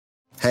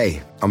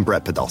Hey, I'm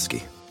Brett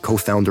Podolsky,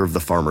 co-founder of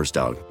The Farmer's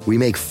Dog. We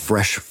make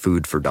fresh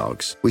food for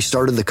dogs. We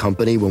started the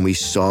company when we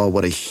saw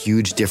what a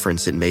huge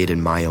difference it made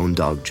in my own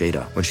dog,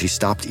 Jada, when she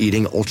stopped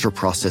eating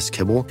ultra-processed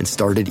kibble and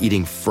started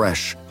eating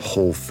fresh,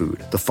 whole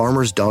food. The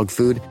Farmer's Dog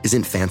food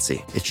isn't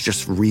fancy. It's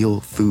just real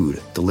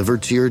food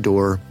delivered to your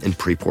door in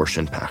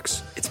pre-portioned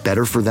packs. It's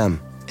better for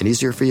them and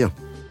easier for you.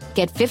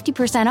 Get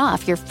 50%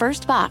 off your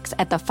first box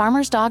at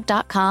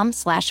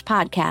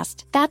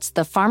thefarmersdog.com/podcast. That's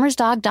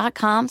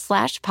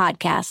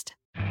thefarmersdog.com/podcast.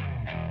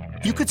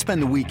 You could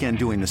spend the weekend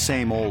doing the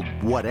same old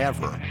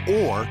whatever,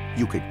 or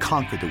you could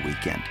conquer the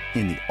weekend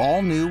in the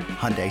all-new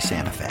Hyundai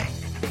Santa Fe.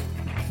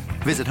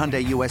 Visit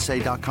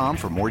HyundaiUSA.com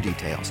for more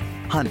details.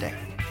 Hyundai,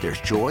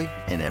 there's joy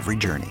in every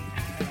journey.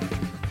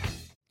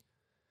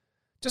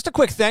 Just a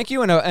quick thank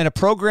you and a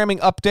programming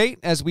update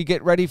as we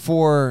get ready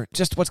for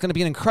just what's going to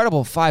be an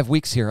incredible 5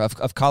 weeks here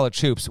of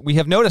college hoops. We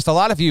have noticed a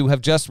lot of you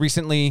have just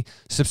recently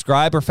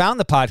subscribed or found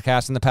the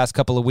podcast in the past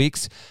couple of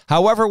weeks.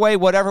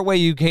 Whatever way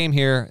you came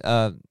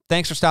here,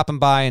 thanks for stopping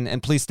by,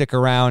 and please stick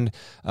around.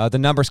 The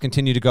numbers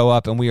continue to go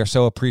up, and we are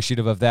so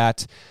appreciative of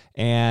that.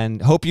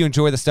 And hope you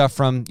enjoy the stuff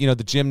from,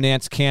 the Jim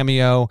Nantz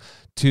cameo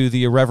to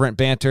the irreverent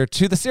banter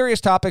to the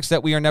serious topics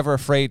that we are never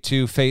afraid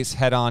to face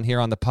head on here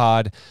on the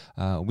pod.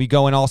 We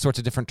go in all sorts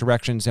of different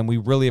directions, and we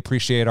really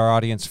appreciate our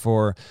audience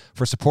for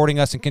supporting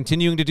us and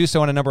continuing to do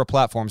so on a number of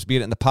platforms, be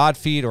it in the pod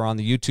feed or on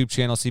the YouTube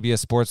channel, CBS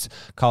Sports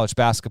College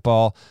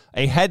Basketball.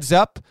 A heads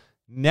up,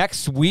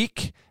 next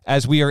week,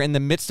 as we are in the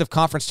midst of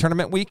conference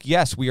tournament week,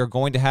 yes, we are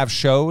going to have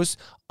shows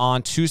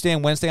on Tuesday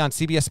and Wednesday on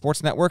CBS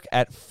Sports Network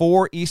at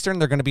 4 Eastern.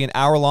 They're going to be an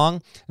hour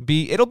long.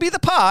 It'll be the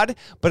pod,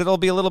 but it'll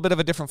be a little bit of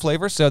a different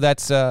flavor. So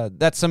that's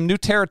some new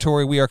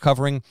territory we are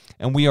covering,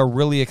 and we are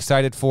really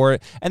excited for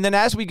it. And then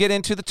as we get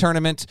into the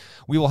tournament,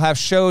 we will have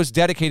shows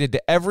dedicated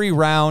to every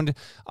round.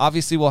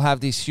 Obviously, we'll have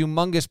these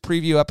humongous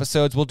preview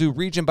episodes. We'll do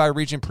region by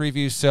region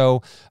previews.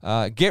 So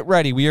get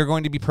ready. We are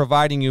going to be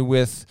providing you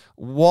with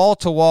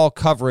wall-to-wall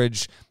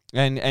coverage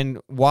and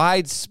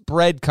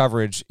widespread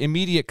coverage,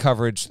 immediate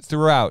coverage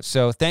throughout.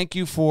 So thank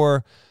you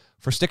for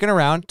sticking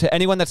around. To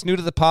anyone that's new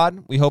to the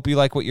pod, we hope you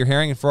like what you're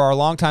hearing. And for our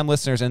longtime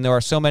listeners, and there are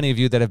so many of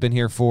you that have been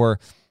here for,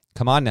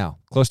 come on now,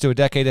 close to a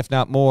decade, if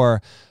not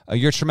more,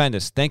 you're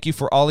tremendous. Thank you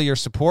for all of your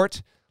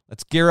support.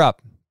 Let's gear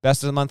up.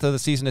 Best of the month of the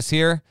season is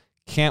here.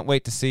 Can't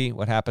wait to see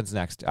what happens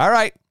next. All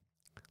right,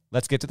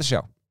 let's get to the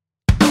show.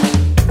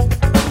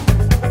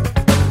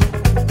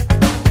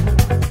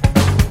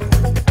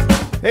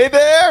 Hey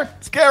there,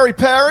 it's Gary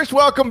Parrish.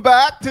 Welcome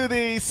back to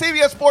the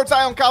CBS Sports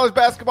Eye on College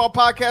Basketball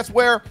podcast,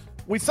 where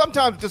we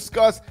sometimes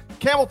discuss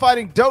camel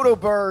fighting, dodo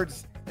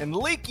birds, and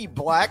leaky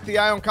black. The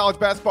Eye on College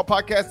Basketball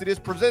podcast, it is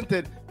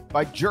presented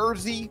by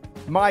Jersey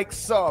Mike's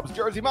Subs.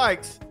 Jersey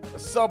Mike's, a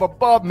sub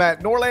above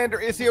Matt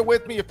Norlander, is here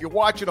with me. If you're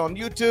watching on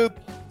YouTube,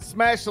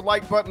 smash the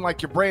like button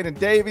like you're Brandon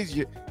Davies.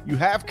 You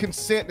have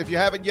consent. If you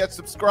haven't yet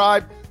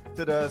subscribed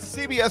to the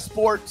CBS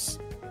Sports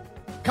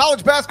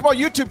College Basketball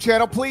YouTube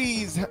channel,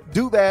 please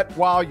do that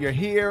while you're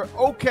here.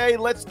 Okay,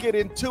 let's get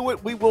into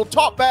it. We will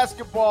talk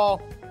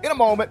basketball in a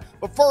moment,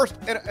 but first,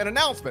 an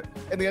announcement.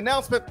 And the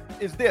announcement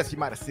is this. You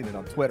might have seen it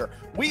on Twitter.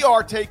 We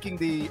are taking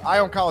the Eye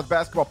on College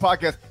Basketball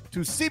podcast to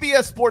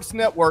CBS Sports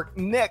Network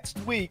next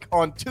week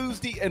on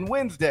Tuesday and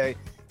Wednesday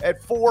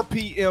at 4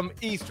 p.m.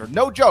 Eastern.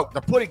 No joke.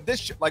 They're putting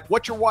this, like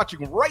what you're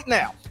watching right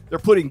now, they're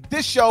putting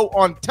this show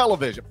on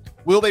television.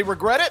 Will they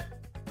regret it?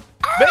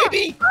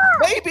 Maybe.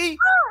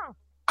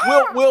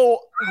 Will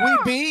we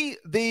be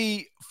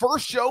the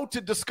first show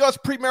to discuss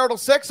premarital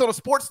sex on a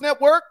sports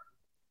network?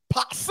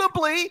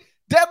 Possibly.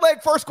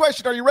 Deadleg, first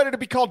question. Are you ready to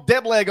be called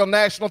Deadleg on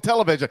national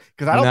television?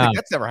 Because I don't think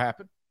that's ever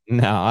happened.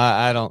 No,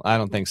 I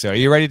don't think so. Are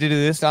you ready to do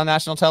this on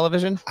national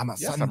television? I'm a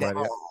Sun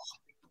Devil.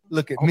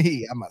 Look at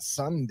me. I'm a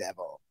Sun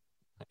Devil.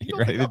 You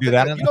ready to do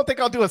that? You don't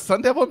think I'll do a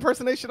Sun Devil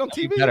impersonation on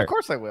TV? Of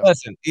course I will.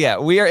 Listen, yeah,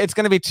 it's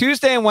going to be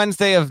Tuesday and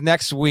Wednesday of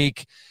next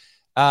week.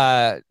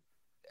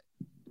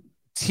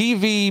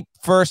 TV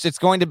first. It's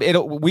going to be.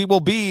 We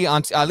will be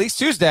on at least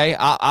Tuesday.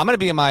 I'm going to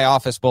be in my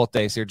office both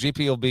days here.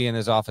 GP will be in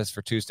his office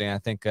for Tuesday. And I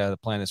think the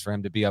plan is for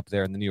him to be up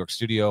there in the New York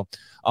studio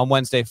on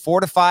Wednesday,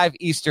 4 to 5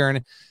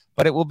 Eastern.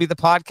 But it will be the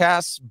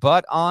podcast,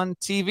 but on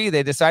TV.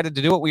 They decided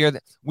to do it.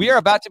 We are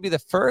about to be the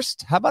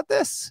first. How about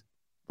this?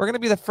 We're going to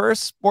be the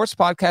first sports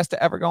podcast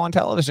to ever go on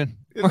television.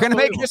 We're going to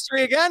make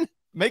history again.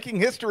 Making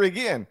history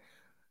again.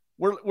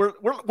 We're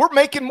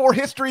making more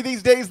history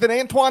these days than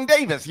Antoine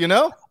Davis.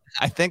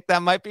 I think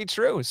that might be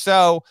true.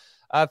 So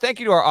thank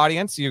you to our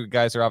audience. You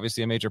guys are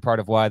obviously a major part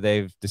of why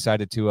they've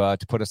decided to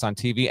put us on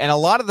TV. And a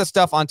lot of the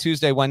stuff on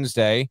Tuesday,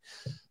 Wednesday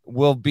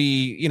will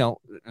be,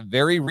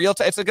 very real.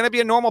 It's going to be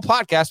a normal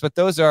podcast, but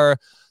those are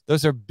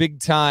big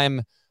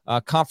time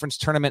conference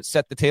tournament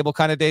set the table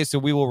kind of days. So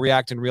we will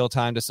react in real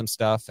time to some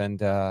stuff. And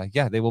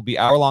they will be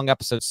hour-long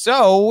episodes.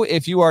 So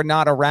if you are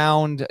not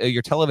around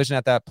your television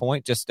at that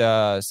point, just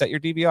set your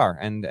DVR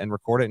and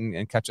record it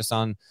and catch us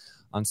on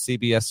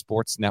CBS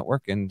Sports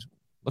Network, and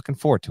looking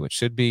forward to it.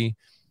 Should be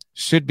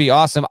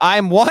awesome.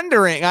 I'm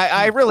wondering,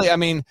 I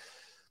mean,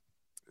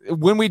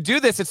 when we do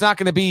this, it's not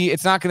going to be a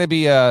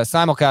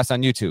simulcast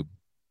on YouTube.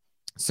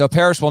 So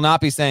Parrish will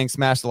not be saying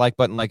smash the like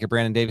button like you're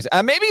Brandon Davis.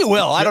 Maybe you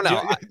will. I don't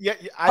know.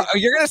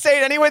 You're going to say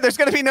it anyway? There's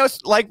going to be no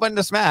like button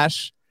to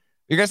smash.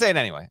 You're going to say it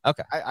anyway.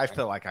 Okay. I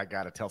feel like I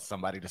got to tell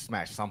somebody to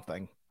smash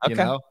something. Okay. You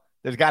know?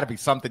 There's got to be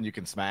something you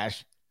can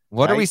smash.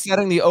 What right? are we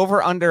setting the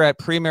over-under at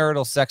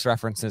premarital sex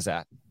references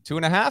at?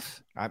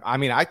 2.5? I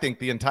mean, I think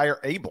the entire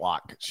A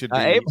block should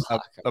be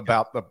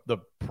about the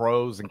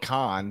pros and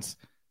cons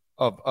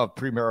of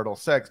premarital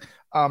sex.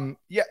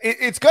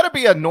 It's going to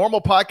be a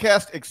normal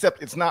podcast,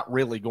 except it's not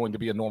really going to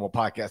be a normal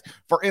podcast.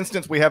 For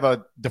instance, we have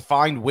a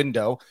defined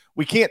window.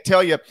 We can't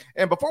tell you.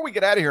 And before we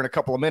get out of here in a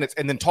couple of minutes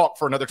and then talk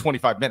for another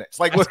 25 minutes,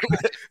 like we are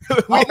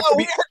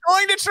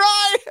going to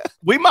try.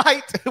 We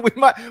might.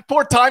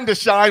 Poor Time to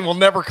Shine will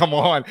never come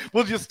on.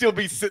 We'll just still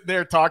be sitting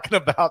there talking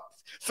about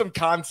some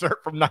concert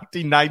from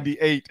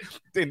 1998.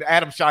 And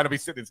Adam Shine will be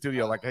sitting in the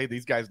studio like, hey,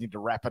 these guys need to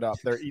wrap it up.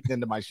 They're eating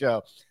into my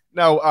show.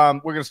 No,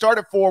 we're going to start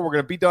at 4. We're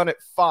going to be done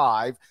at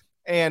 5.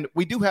 And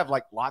we do have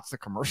like lots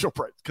of commercial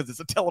breaks because it's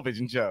a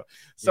television show.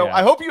 So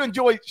I hope you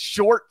enjoy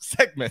short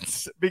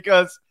segments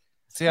because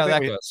see how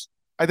that goes.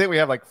 I think we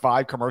have like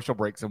 5 commercial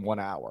breaks in 1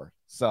 hour.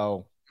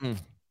 So,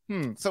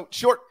 so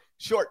short.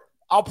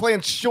 I'll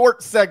plan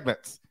short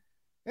segments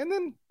and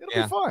then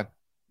it'll be fun.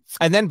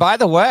 And then, by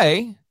the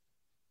way,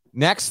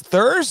 next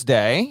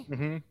Thursday,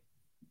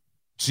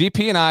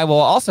 GP and I will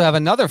also have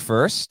another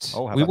first.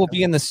 We will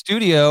be in the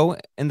studio,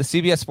 in the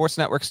CBS Sports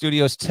Network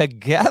studios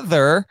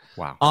together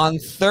on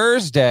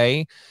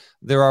Thursday.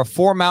 There are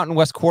 4 Mountain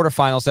West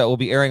quarterfinals that will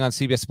be airing on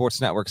CBS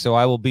Sports Network. So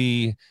I will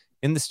be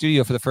in the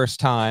studio for the first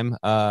time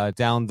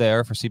down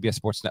there for CBS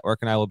Sports Network,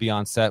 and I will be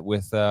on set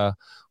with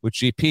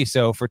GP.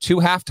 So for 2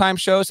 halftime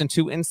shows and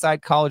 2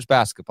 Inside College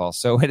Basketball.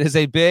 So it is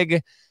a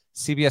big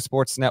CBS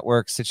Sports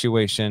Network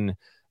situation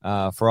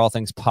for all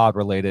things pod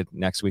related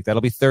next week.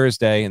 That'll be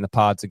Thursday in the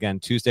pods again,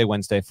 Tuesday,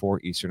 Wednesday,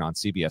 4 Eastern on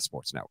CBS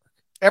Sports Network.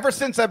 Ever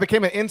since I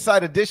became an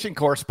Inside Edition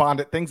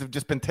correspondent, things have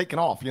just been taken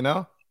off, you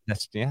know?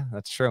 That's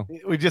true.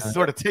 We just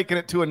sort of taken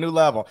it to a new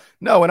level.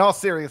 No, in all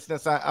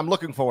seriousness, I'm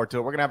looking forward to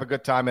it. We're going to have a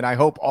good time. And I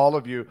hope all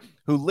of you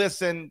who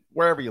listen,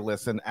 wherever you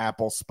listen,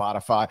 Apple,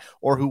 Spotify,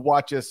 or who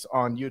watch us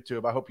on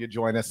YouTube, I hope you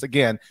join us.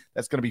 Again,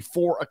 that's going to be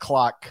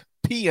 4:00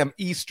 p.m.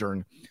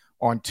 Eastern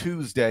on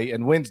Tuesday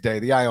and Wednesday.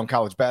 The Eye on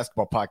College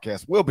Basketball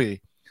podcast will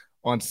be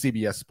on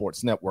CBS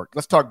Sports Network.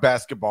 Let's talk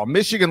basketball.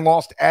 Michigan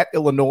lost at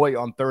Illinois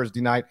on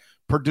Thursday night.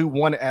 Purdue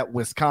won at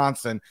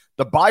Wisconsin.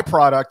 The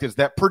byproduct is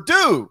that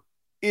Purdue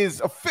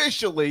is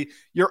officially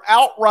your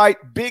outright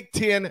Big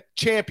Ten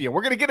champion.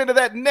 We're going to get into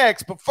that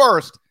next, but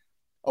first,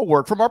 a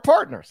word from our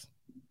partners.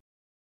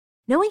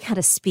 Knowing how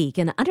to speak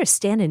and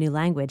understand a new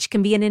language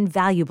can be an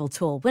invaluable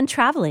tool when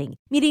traveling,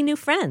 meeting new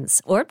friends,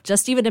 or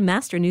just even to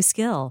master a new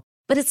skill.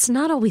 But it's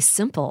not always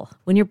simple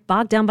when you're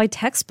bogged down by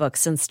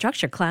textbooks and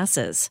structured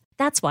classes.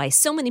 That's why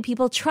so many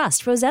people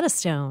trust Rosetta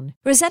Stone.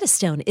 Rosetta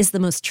Stone is the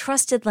most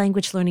trusted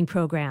language learning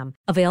program,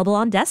 available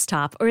on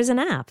desktop or as an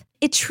app.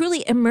 It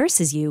truly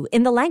immerses you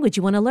in the language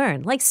you want to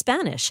learn, like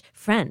Spanish,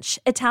 French,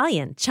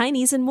 Italian,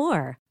 Chinese, and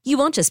more. You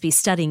won't just be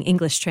studying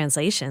English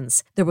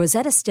translations. The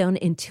Rosetta Stone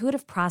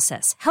intuitive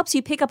process helps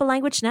you pick up a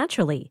language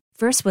naturally,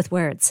 first with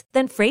words,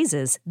 then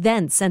phrases,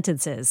 then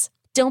sentences.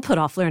 Don't put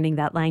off learning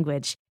that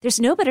language.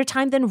 There's no better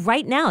time than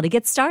right now to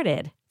get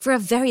started. For a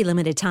very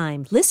limited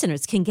time,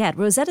 listeners can get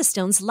Rosetta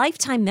Stone's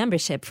lifetime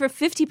membership for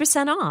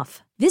 50%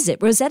 off.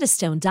 Visit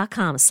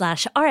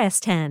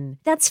rosettastone.com/rs10.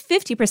 That's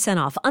 50%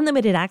 off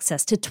unlimited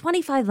access to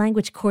 25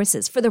 language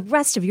courses for the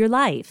rest of your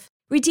life.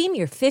 Redeem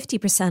your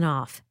 50%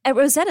 off at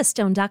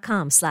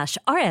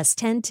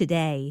rosettastone.com/rs10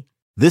 today.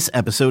 This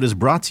episode is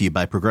brought to you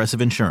by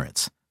Progressive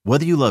Insurance.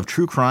 Whether you love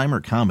true crime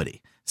or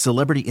comedy,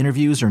 celebrity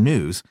interviews or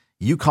news,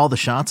 you call the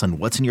shots on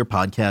what's in your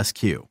podcast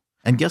queue.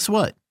 And guess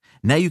what?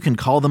 Now you can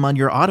call them on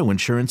your auto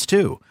insurance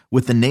too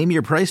with the Name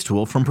Your Price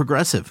tool from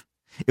Progressive.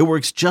 It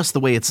works just the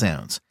way it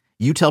sounds.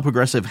 You tell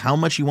Progressive how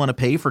much you want to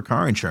pay for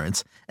car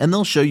insurance, and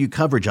they'll show you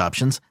coverage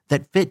options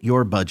that fit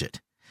your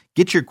budget.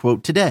 Get your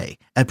quote today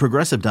at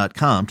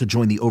Progressive.com to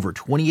join the over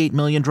 28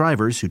 million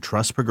drivers who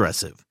trust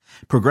Progressive.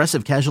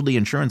 Progressive Casualty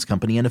Insurance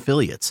Company and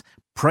Affiliates.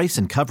 Price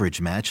and coverage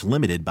match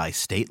limited by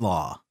state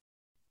law.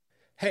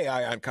 Hey,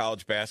 Eye on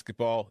College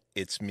Basketball.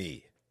 It's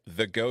me,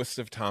 the ghost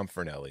of Tom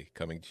Fernelli,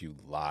 coming to you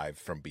live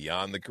from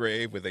beyond the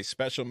grave with a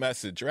special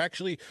message, or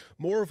actually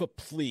more of a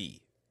plea,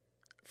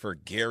 for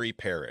Gary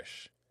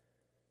Parrish.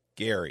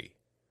 Gary,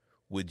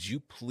 would you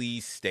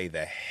please stay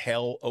the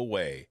hell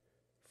away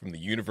from the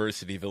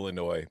University of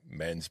Illinois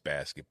men's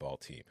basketball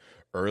team?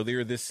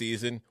 Earlier this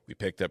season, we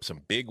picked up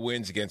some big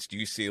wins against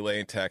UCLA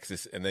and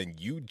Texas, and then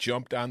you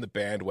jumped on the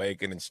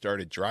bandwagon and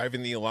started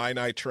driving the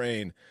Illini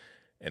train.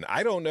 And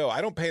I don't know,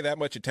 I don't pay that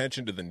much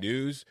attention to the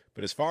news,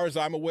 but as far as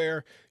I'm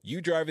aware,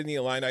 you driving the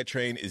Illini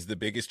train is the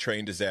biggest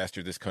train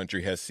disaster this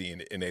country has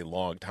seen in a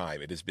long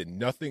time. It has been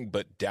nothing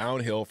but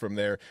downhill from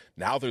there.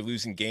 Now they're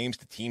losing games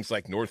to teams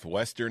like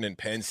Northwestern and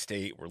Penn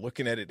State. We're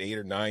looking at an 8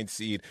 or 9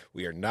 seed.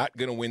 We are not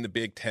going to win the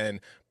Big Ten.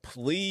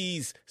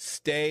 Please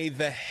stay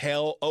the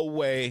hell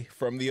away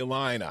from the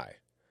Illini.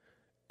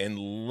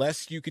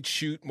 unless you could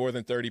shoot more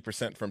than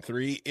 30% from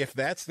three. If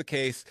that's the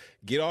case,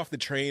 get off the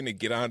train and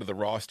get onto the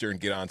roster and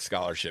get on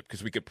scholarship,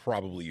 because we could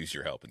probably use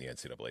your help in the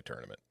NCAA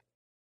tournament.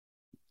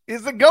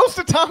 Is the ghost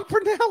of Tom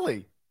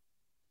Fernelli.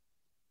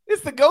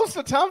 It's the ghost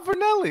of Tom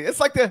Fernelli. It's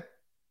like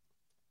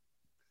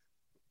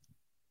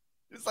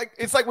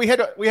we had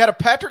a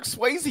Patrick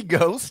Swayze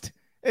ghost,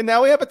 and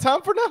now we have a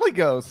Tom Fernelli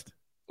ghost.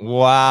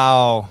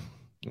 Wow.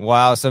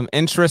 Some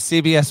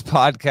intra-CBS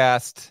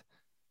podcast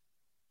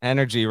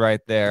energy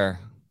right there.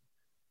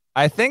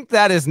 I think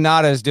that is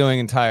Nada's doing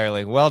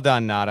entirely. Well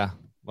done, Nada.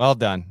 Well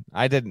done.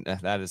 I didn't.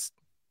 That is.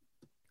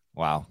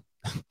 Wow.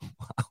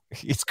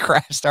 He's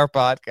crashed our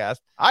podcast.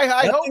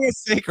 Nothing is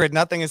sacred.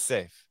 Nothing is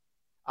safe.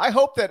 I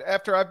hope that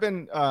after I've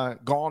been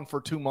gone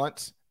for 2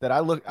 months, that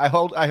I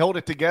hold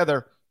it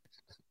together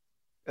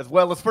as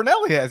well as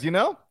Fernelli has.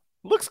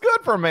 Looks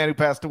good for a man who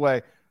passed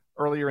away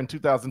earlier in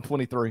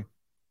 2023.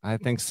 I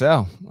think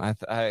so.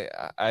 I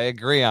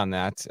agree on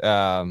that.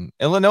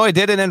 Illinois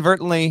did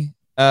inadvertently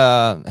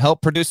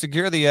help Purdue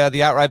secure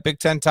the outright Big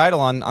Ten title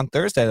on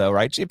Thursday, though,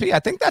 right, GP? I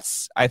think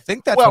that's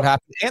what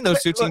happened. And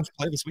those two teams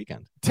play this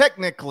weekend.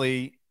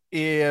 Technically,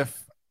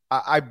 if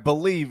I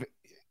believe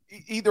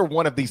either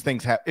one of these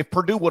things if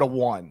Purdue would have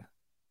won,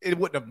 it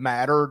wouldn't have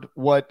mattered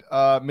what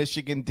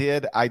Michigan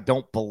did. I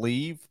don't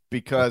believe,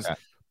 because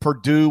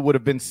Purdue would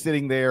have been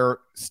sitting there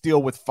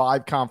still with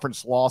 5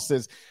 conference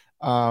losses.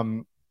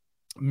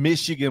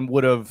 Michigan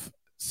would have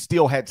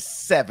still had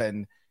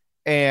 7,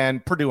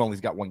 and Purdue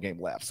only's got 1 game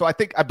left. So I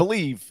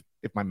believe,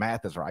 if my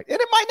math is right, and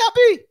it might not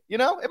be,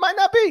 it might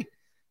not be,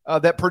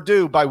 that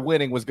Purdue, by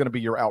winning, was going to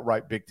be your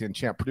outright Big Ten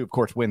champ. Purdue, of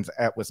course, wins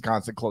at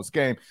Wisconsin, close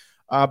game.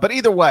 But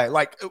either way,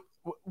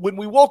 when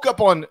we woke up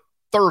on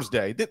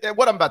Thursday,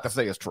 what I'm about to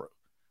say is true.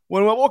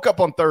 When we woke up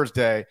on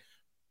Thursday,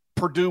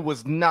 Purdue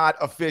was not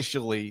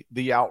officially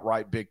the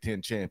outright Big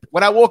Ten champion.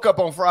 When I woke up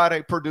on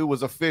Friday, Purdue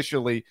was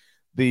officially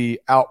the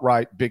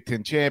outright Big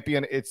Ten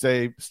champion. It's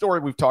a story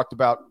we've talked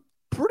about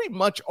pretty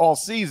much all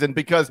season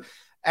because,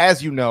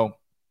 as you know,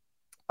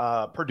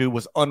 Purdue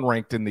was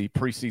unranked in the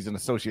preseason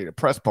Associated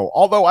Press poll.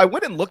 Although I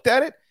went and looked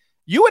at it,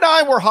 you and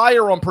I were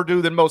higher on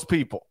Purdue than most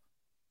people.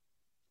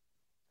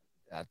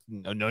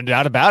 No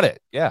doubt about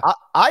it. Yeah.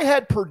 I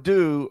had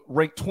Purdue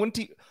ranked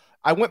 20.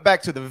 I went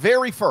back to the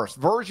very first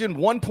version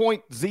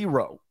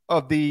 1.0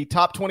 of the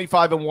top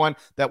 25-1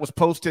 that was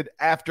posted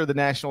after the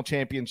national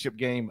championship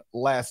game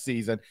last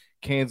season,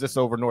 Kansas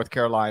over North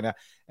Carolina.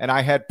 And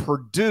I had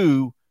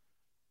Purdue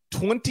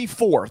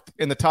 24th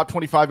in the top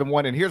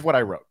 25-1. And here's what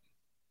I wrote.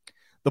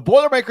 The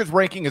Boilermakers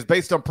ranking is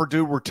based on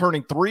Purdue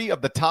returning 3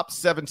 of the top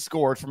 7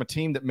 scores from a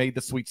team that made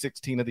the Sweet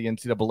 16 of the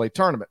NCAA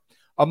tournament.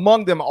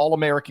 Among them,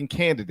 All-American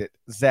candidate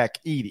Zach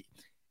Edey.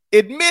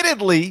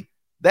 Admittedly,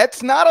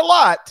 that's not a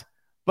lot,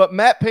 but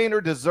Matt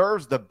Painter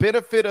deserves the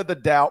benefit of the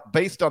doubt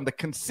based on the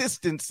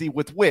consistency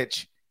with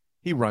which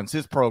he runs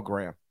his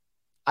program.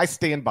 I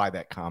stand by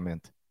that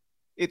comment.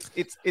 It's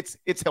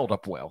held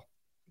up well.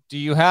 Do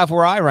you have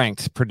where I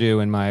ranked Purdue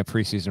in my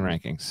preseason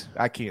rankings?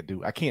 I can't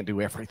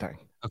do everything.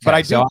 Okay, but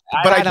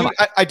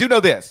I do know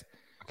this.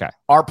 Okay.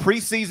 Our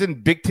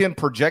preseason Big Ten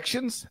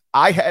projections,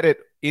 I had it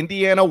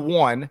Indiana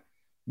 1,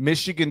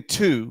 Michigan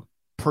 2,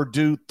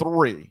 Purdue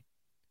 3.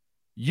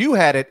 You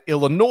had it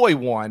Illinois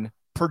 1,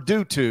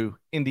 Purdue 2,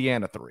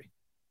 Indiana 3.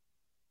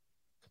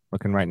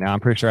 Looking right now, I'm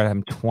pretty sure I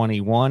have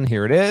 21.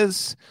 Here it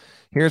is.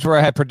 Here's where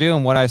I had Purdue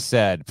and what I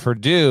said.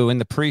 Purdue in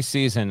the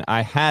preseason,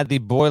 I had the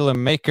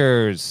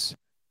Boilermakers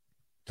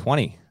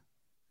 20.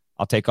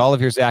 I'll take all of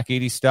your Zach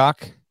Edey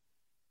stock.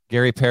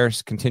 Gary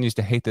Parrish continues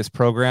to hate this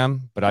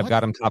program, but I've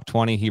got him top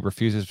 20. He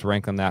refuses to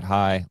rank them that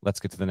high.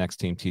 Let's get to the next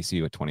team,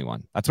 TCU at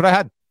 21. That's what I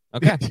had.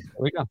 Okay, there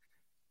we go.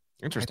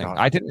 Interesting.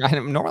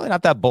 I'm normally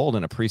not that bold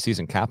in a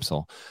preseason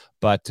capsule,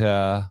 but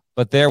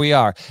there we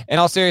are. In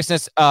all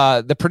seriousness,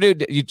 the Purdue.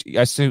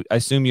 I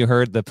assume you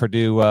heard the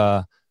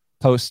Purdue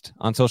post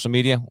on social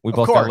media. We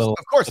both got a little,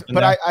 of course.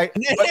 But they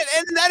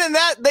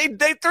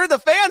threw the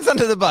fans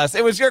under the bus.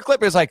 It was your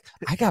clip. It was like,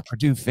 I got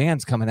Purdue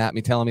fans coming at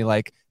me, telling me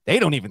like they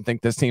don't even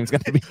think this team's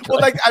going to be good. Well,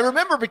 like I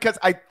remember because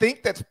I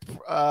think that's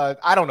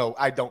I don't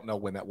know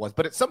when that was,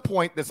 but at some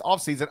point this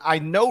offseason, I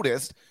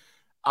noticed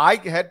I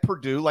had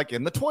Purdue like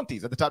in the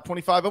 20s at the top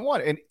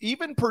 25-1. And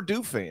even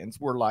Purdue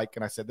fans were like,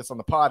 and I said this on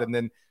the pod, and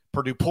then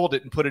Purdue pulled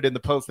it and put it in the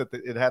post that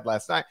it had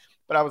last night.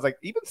 But I was like,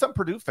 even some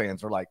Purdue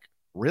fans are like,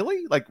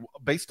 really? Like,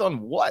 based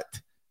on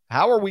what?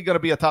 How are we going to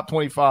be a top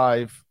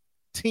 25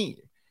 team?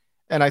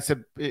 And I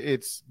said,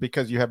 it's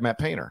because you have Matt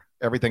Painter.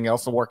 Everything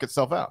else will work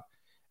itself out.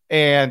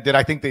 And did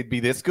I think they'd be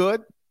this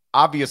good?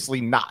 Obviously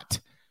not.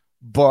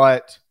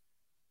 But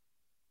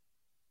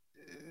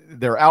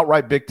they're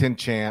outright Big Ten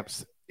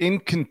champs. In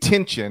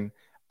contention,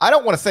 I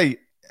don't want to say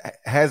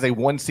has a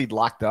 1 seed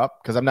locked up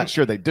because I'm not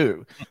sure they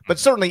do, but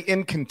certainly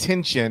in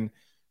contention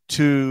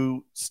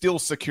to still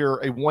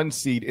secure a 1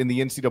 seed in the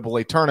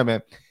NCAA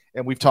tournament.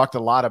 And we've talked a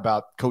lot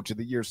about Coach of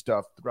the Year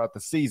stuff throughout the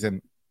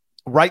season.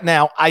 Right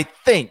now, I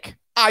think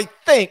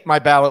my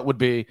ballot would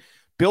be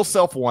Bill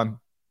Self 1,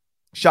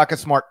 Shaka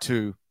Smart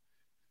 2,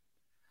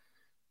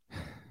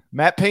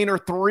 Matt Painter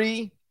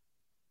 3,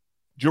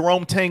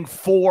 Jerome Tang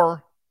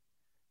 4,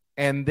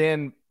 and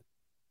then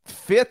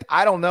 5th,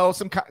 I don't know,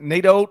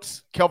 Nate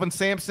Oates, Kelvin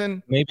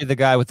Sampson. Maybe the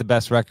guy with the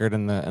best record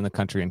in the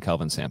country in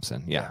Kelvin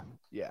Sampson. Yeah.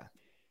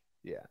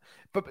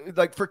 But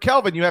like for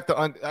Kelvin, you have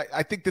to.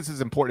 I think this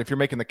is important. If you're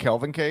making the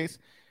Kelvin case,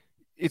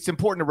 it's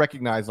important to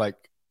recognize like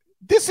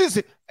this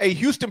is a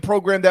Houston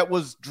program that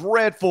was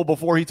dreadful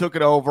before he took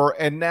it over,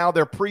 and now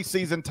they're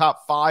preseason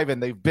top 5,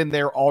 and they've been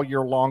there all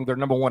year long. They're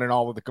number 1 in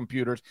all of the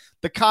computers.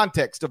 The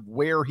context of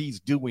where he's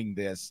doing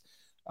this,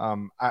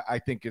 I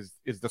think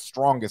is the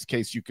strongest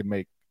case you can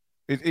make.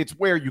 It's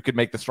where you could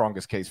make the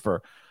strongest case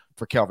for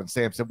Kelvin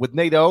Sampson. With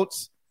Nate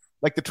Oates,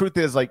 like the truth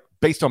is, like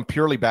based on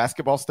purely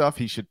basketball stuff,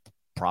 he should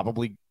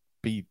probably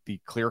be the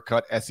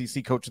clear-cut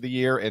SEC Coach of the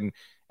Year and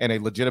a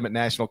legitimate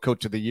National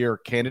Coach of the Year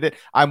candidate.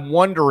 I'm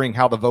wondering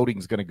how the voting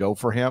is going to go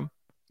for him.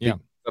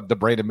 Of the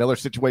Brandon Miller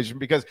situation,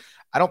 because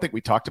I don't think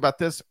we talked about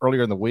this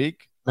earlier in the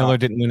week. Miller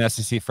didn't win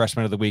SEC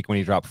Freshman of the Week when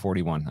he dropped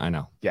 41. I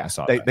know. Yeah, I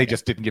saw they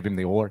just didn't give him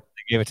the award.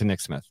 They gave it to Nick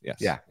Smith. Yes.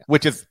 Yeah.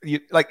 Which is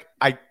like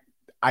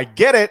I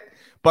get it,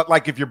 but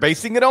like if you're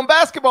basing it on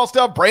basketball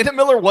stuff, Brandon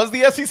Miller was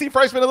the SEC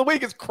Freshman of the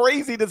Week. It's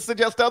crazy to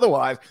suggest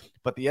otherwise.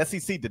 But the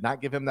SEC did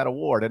not give him that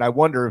award, and I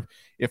wonder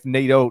if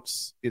Nate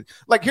Oates is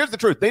like. Here's the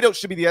truth: Nate Oates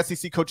should be the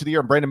SEC Coach of the Year,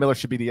 and Brandon Miller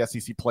should be the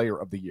SEC Player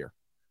of the Year.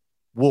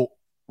 Will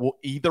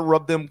either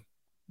of them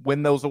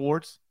win those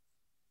awards?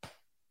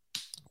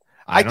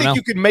 I think know.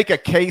 You could make a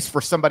case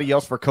for somebody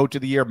else for Coach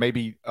of the Year,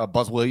 maybe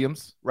Buzz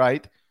Williams,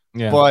 right?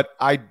 Yeah. But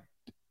I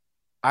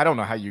don't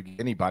know how you get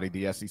anybody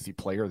the SEC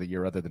Player of the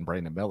Year other than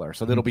Brandon Miller.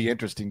 So that'll be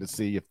interesting to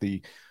see if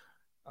the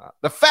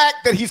fact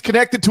that he's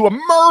connected to a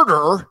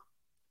murder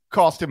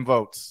cost him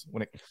votes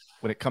when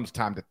it comes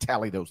time to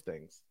tally those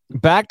things.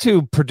 Back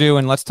to Purdue,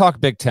 and let's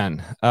talk Big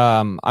Ten.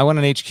 I went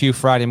on HQ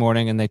Friday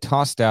morning, and they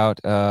tossed out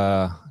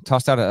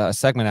a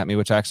segment at me,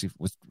 which actually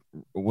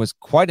was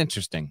quite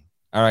interesting.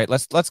 All right,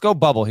 let's go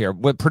bubble here.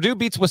 Purdue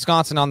beats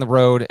Wisconsin on the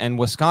road, and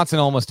Wisconsin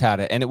almost had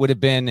it. And it would have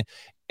been,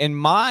 in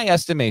my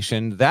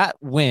estimation, that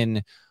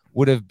win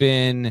would have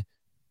been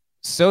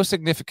so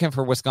significant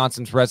for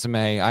Wisconsin's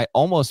resume. I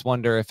almost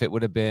wonder if it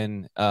would have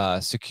been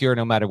secure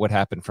no matter what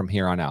happened from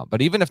here on out.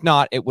 But even if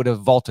not, it would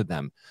have vaulted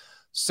them.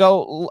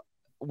 So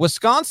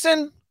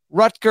Wisconsin,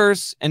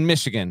 Rutgers, and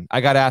Michigan,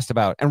 I got asked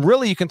about. And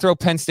really, you can throw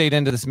Penn State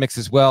into this mix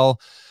as well.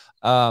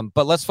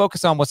 But let's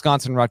focus on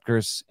Wisconsin,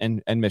 Rutgers,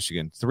 and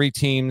Michigan. 3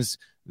 teams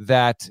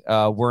that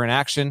were in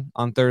action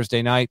on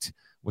Thursday night.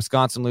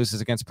 Wisconsin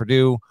loses against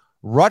Purdue.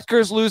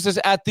 Rutgers loses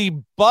at the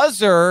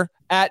buzzer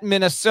at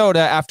Minnesota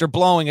after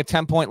blowing a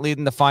 10-point lead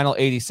in the final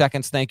 80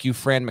 seconds. Thank you,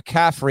 Fran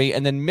McCaffrey.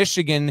 And then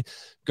Michigan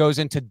goes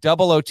into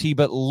double OT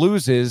but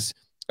loses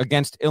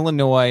against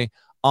Illinois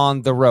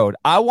on the road.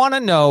 I want to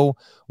know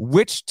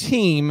which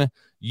team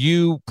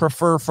you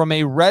prefer from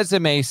a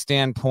resume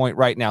standpoint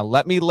right now.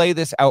 Let me lay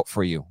this out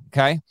for you,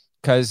 okay?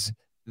 Because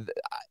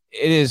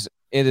it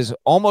is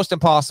almost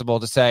impossible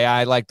to say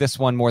I like this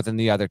one more than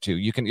the other two.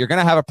 You're going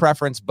to have a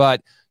preference,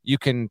 but you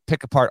can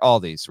pick apart all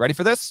these. Ready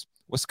for this?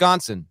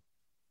 Wisconsin,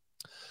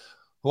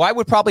 who I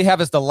would probably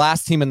have as the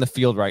last team in the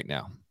field right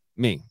now.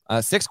 Me.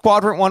 6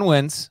 quadrant 1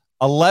 wins,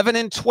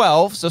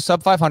 11-12, so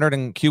sub 500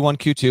 in Q1,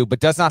 Q2, but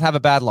does not have a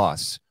bad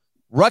loss.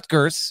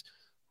 Rutgers,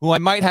 who I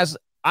might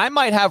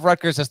have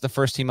Rutgers as the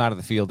first team out of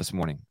the field this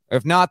morning.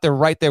 If not, they're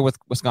right there with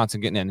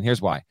Wisconsin getting in. And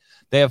here's why.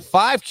 They have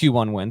 5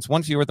 Q1 wins,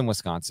 1 fewer than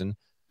Wisconsin.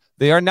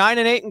 They are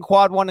 9-8 in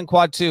quad 1 and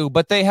quad 2,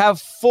 but they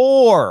have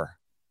 4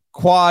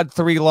 quad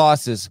 3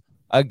 losses.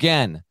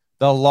 Again,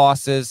 the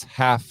losses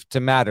have to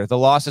matter. The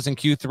losses in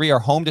Q3 are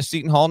home to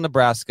Seton Hall,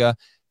 Nebraska,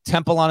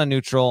 Temple on a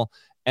neutral,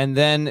 and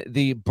then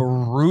the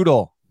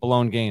brutal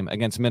blown game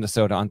against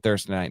Minnesota on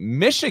Thursday night.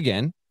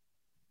 Michigan,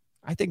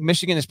 I think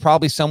Michigan is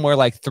probably somewhere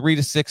like 3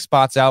 to 6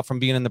 spots out from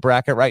being in the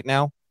bracket right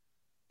now.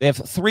 They have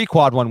 3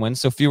 quad 1 wins,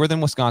 so fewer than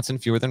Wisconsin,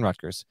 fewer than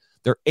Rutgers.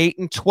 They're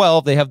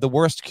 8-12. They have the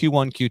worst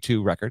Q1,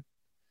 Q2 record.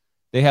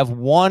 They have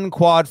 1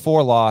 quad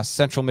 4 loss,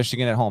 Central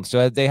Michigan at home.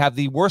 So they have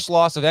the worst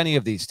loss of any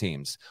of these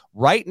teams.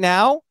 Right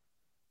now,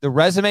 the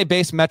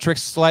resume-based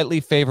metrics slightly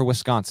favor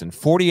Wisconsin,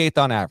 48th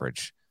on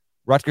average.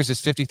 Rutgers is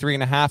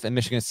 53.5, and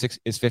Michigan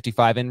is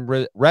 55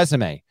 in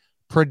resume.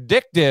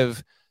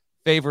 Predictive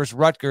favors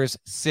Rutgers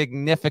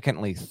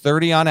significantly,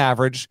 30 on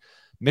average.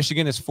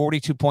 Michigan is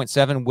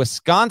 42.7.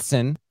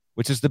 Wisconsin,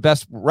 which is the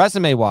best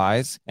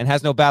resume-wise and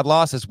has no bad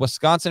losses,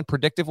 Wisconsin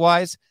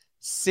predictive-wise,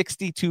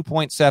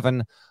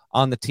 62.7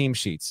 on the team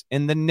sheets.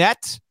 In the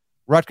net,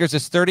 Rutgers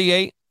is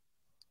 38,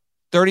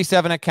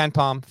 37 at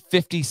KenPom,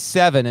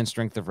 57 in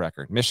strength of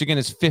record. Michigan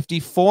is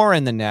 54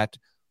 in the net,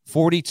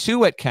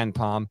 42 at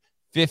KenPom,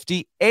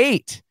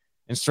 58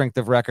 in strength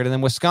of record. And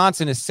then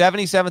Wisconsin is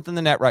 77th in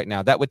the net right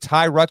now. That would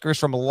tie Rutgers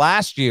from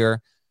last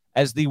year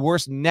as the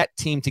worst net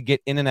team to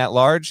get in and at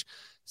large.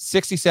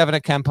 67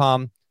 at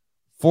KenPom,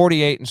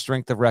 48 in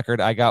strength of record.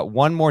 I got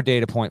one more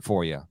data point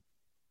for you.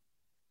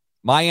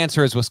 My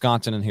answer is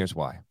Wisconsin, and here's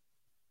why.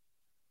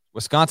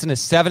 Wisconsin is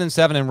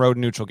 7-7 in road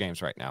neutral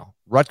games right now.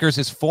 Rutgers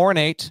is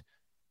 4-8.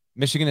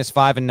 Michigan is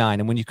 5-9.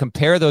 And when you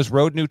compare those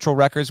road neutral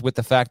records with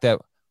the fact that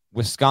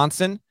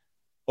Wisconsin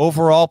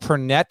Overall per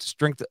net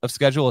strength of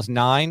schedule is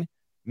 9.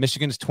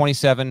 Michigan is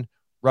 27.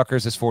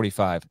 Rutgers is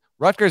 45.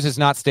 Rutgers is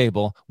not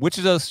stable. Which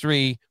of those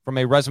three, from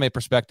a resume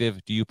perspective,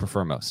 do you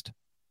prefer most?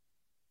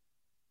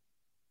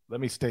 Let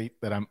me state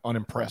that I'm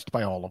unimpressed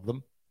by all of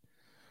them.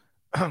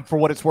 For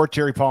what it's worth,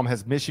 Jerry Palm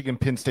has Michigan,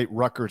 Penn State,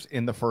 Rutgers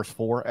in the first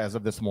 4 as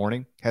of this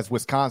morning, has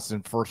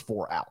Wisconsin first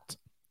 4 out.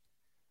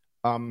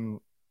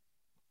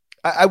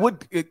 I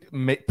would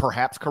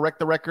perhaps correct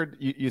the record.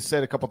 You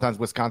said a couple times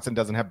Wisconsin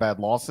doesn't have bad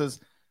losses.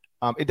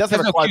 It does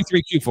have no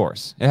Q3,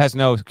 Q4s. It has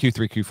no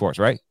Q3, Q4s,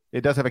 right?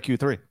 It does have a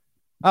Q3.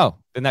 Oh,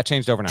 then that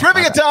changed overnight.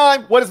 Trivia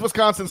time. What is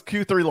Wisconsin's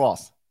Q3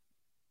 loss?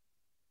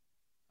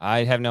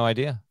 I have no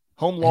idea.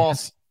 Home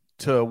loss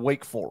to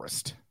Wake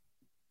Forest.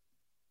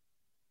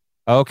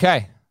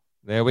 Okay.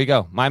 There we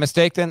go. My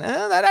mistake then.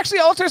 That actually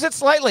alters it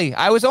slightly.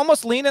 I was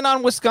almost leaning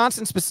on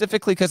Wisconsin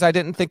specifically because I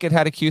didn't think it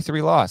had a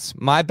Q3 loss.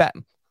 My bad.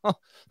 That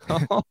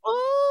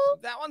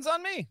one's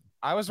on me.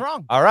 I was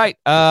wrong. All right.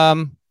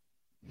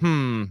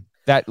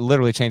 That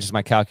literally changes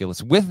my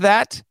calculus. With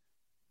that,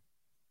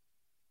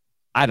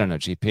 I don't know,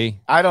 GP.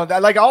 I don't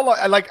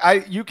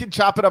you can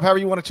chop it up however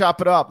you want to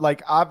chop it up.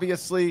 Like,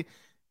 obviously,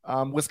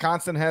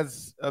 Wisconsin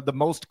has the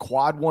most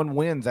quad 1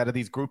 wins out of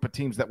these group of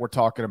teams that we're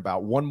talking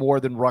about. 1 more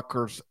than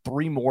Rutgers,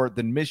 3 more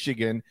than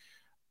Michigan.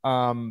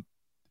 But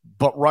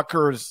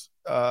Rutgers,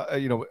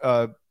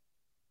 but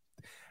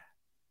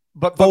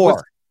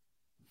 4.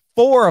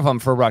 4 of them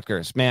for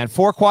Rutgers, man.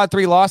 4 quad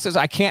 3 losses.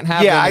 I can't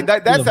have. Yeah,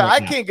 I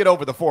can't get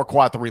over the 4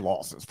 quad 3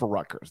 losses for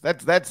Rutgers.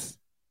 That's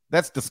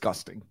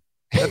disgusting.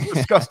 That's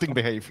disgusting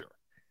behavior.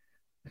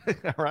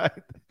 All right,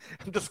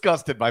 I'm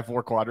disgusted by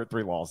 4 quadrant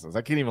 3 losses.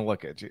 I can't even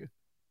look at you.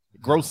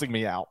 Grossing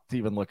me out to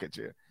even look at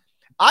you.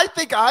 I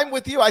think I'm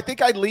with you. I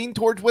think I lean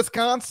towards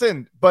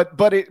Wisconsin, but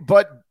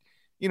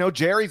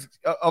Jerry's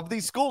of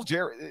these schools.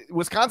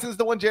 Wisconsin's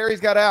the one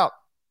Jerry's got out.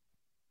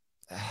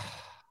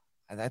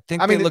 I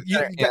think.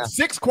 You got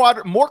 6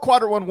 more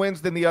quadrant 1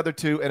 wins than the other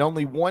 2, and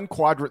only 1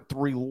 quadrant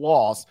 3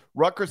 loss.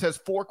 Rutgers has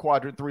 4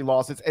 quadrant 3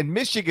 losses, and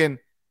Michigan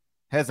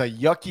has a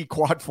yucky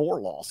quad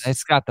 4 loss.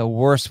 It's got the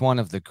worst one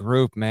of the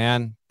group,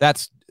 man.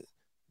 That's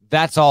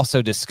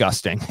also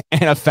disgusting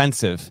and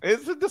offensive.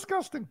 It's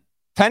disgusting.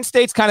 Penn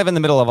State's kind of in the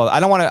middle of all. I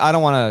don't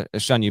want to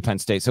shun you, Penn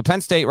State. So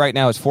Penn State right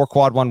now is 4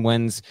 quad 1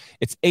 wins.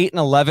 It's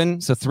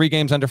 8-11, so 3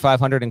 games under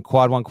 500 in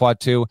quad 1, quad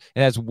 2.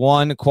 It has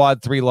 1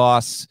 quad 3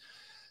 loss.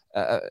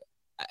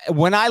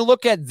 When I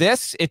look at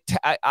this,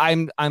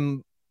 I'm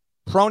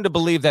prone to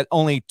believe that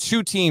only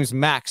 2 teams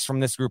max from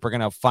this group are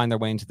going to find their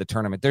way into the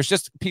tournament. There's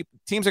just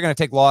teams are going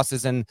to take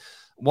losses, and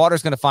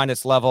water's going to find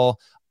its level.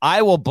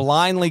 I will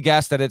blindly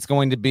guess that it's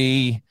going to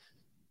be.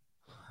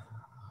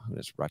 Who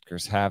does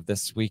Rutgers have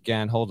this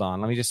weekend? Hold on.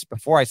 Let me just,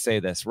 before I say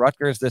this,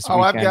 Rutgers this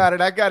weekend. I've got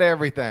it. I got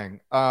everything.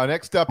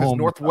 Next up is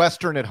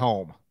Northwestern at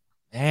home.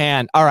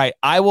 And all right,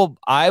 I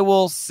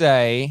will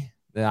say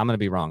that I'm going to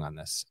be wrong on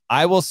this.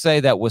 I will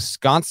say that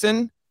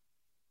Wisconsin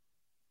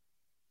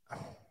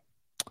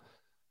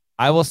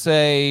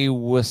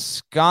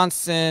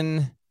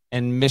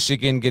and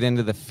Michigan get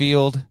into the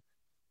field.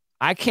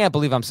 I can't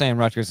believe I'm saying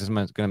Rutgers is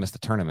going to miss the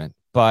tournament,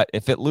 but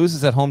if it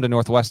loses at home to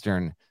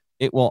Northwestern,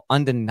 it will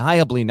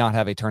undeniably not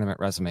have a tournament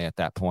resume at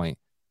that point.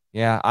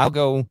 Yeah, I'll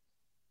go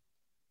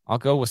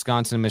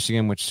Wisconsin and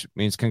Michigan, which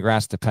means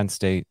congrats to Penn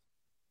State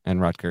and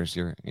Rutgers.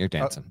 You're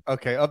dancing.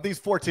 Okay, of these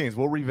 4 teams,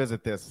 we'll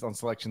revisit this on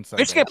Selection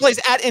Sunday. Michigan plays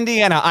at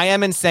Indiana. I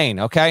am insane,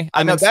 okay?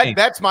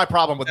 That's my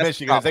problem with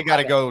Michigan. Is they got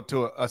to go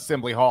to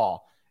Assembly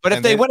Hall. But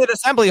if they win at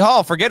Assembly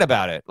Hall, forget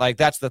about it. Like,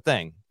 that's the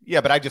thing. Yeah,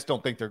 but I just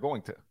don't think they're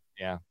going to.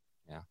 Yeah.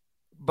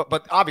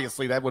 But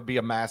obviously that would be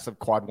a massive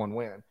quad 1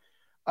 win.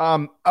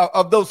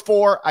 Of those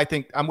 4, I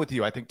think I'm with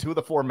you. I think 2 of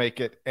the 4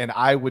 make it, and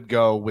I would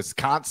go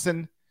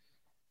Wisconsin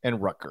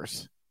and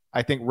Rutgers.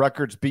 I think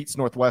Rutgers beats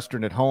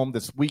Northwestern at home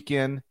this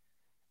weekend,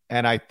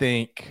 and I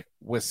think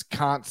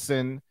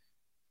Wisconsin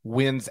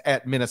wins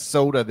at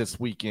Minnesota this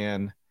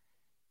weekend,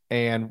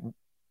 and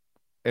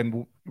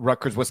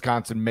Rutgers,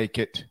 Wisconsin make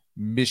it.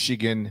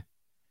 Michigan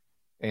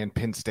and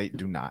Penn State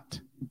do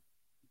not.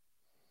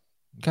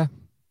 Okay.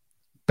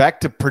 Back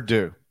to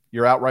Purdue,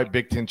 your outright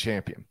Big Ten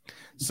champion.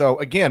 So,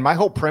 again, my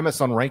whole premise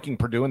on ranking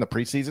Purdue in the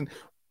preseason,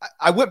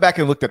 I went back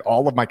and looked at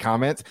all of my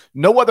comments.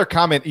 No other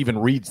comment even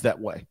reads that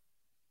way.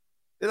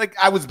 Like,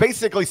 I was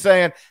basically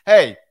saying,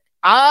 hey,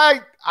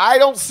 I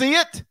don't see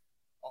it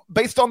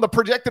based on the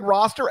projected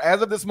roster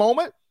as of this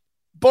moment,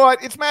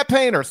 but it's Matt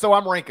Painter, so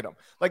I'm ranking them.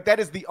 Like, that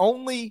is the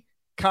only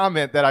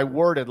comment that I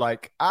worded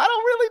like, I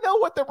don't really know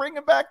what they're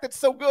bringing back that's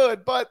so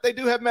good, but they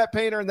do have Matt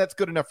Painter, and that's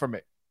good enough for me.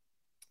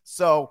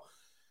 So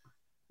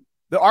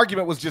the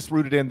argument was just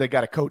rooted in they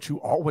got a coach who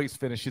always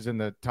finishes in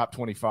the top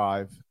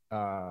 25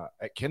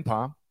 at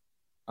KenPom.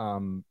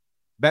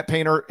 Matt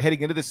Painter,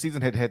 heading into this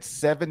season, had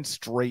 7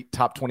 straight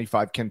top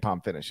 25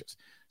 KenPom finishes.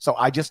 So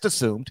I just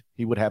assumed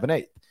he would have an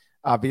 8th.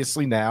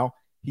 Obviously now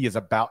he is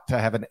about to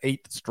have an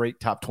 8th straight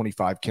top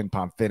 25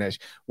 KenPom finish,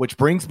 which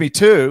brings me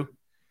to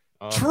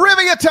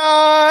trivia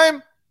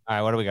time. All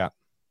right, what do we got?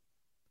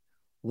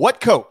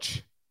 What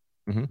coach,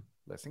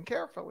 listen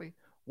carefully,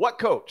 what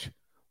coach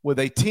with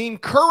a team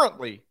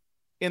currently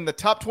in the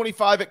top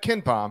 25 at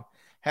KenPom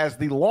has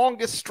the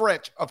longest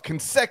stretch of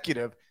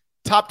consecutive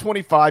top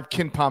 25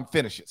 KenPom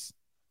finishes.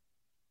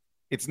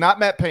 It's not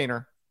Matt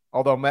Painter,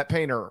 although Matt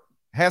Painter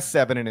has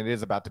 7 and it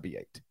is about to be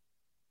 8.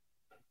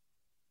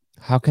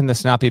 How can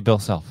this not be Bill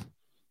Self?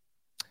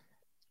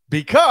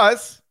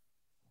 Because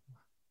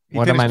he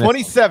finished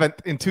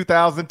 27th in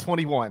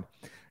 2021.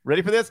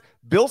 Ready for this?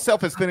 Bill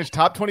Self has finished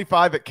top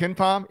 25 at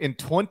KenPom in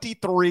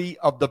 23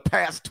 of the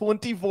past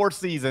 24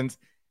 seasons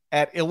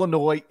at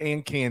Illinois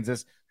and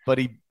Kansas, but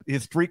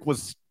his streak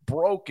was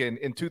broken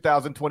in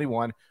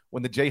 2021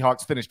 when the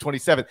Jayhawks finished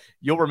 27th.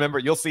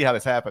 You'll see how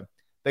this happened.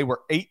 They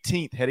were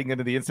 18th heading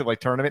into the NCAA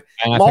tournament.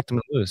 And I picked them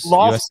to lose.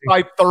 Lost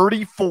by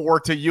 34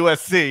 to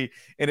USC,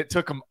 and it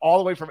took them all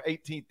the way from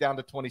 18th down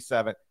to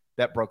 27th.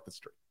 That broke the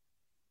streak.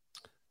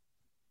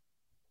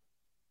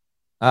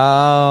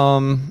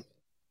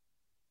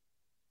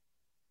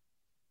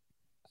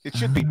 It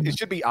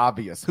should be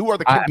obvious. Who are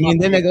the?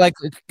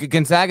 Then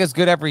Gonzaga's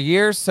good every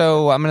year,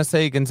 so I'm going to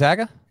say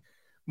Gonzaga.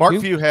 Mark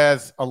Few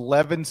has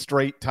 11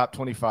 straight top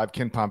 25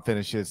 KenPom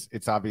finishes.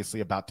 It's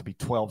obviously about to be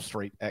 12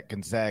 straight at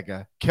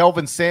Gonzaga.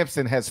 Kelvin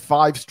Sampson has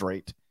 5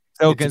 straight.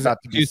 So it's about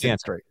to be 6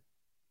 straight.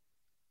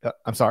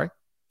 I'm sorry?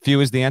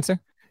 Few is the answer?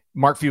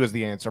 Mark Few is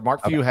the answer.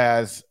 Mark Few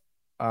has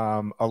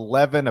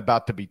 11,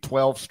 about to be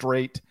 12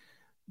 straight.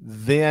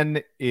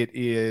 Then it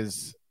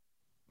is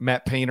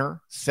Matt Painter,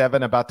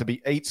 7, about to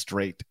be 8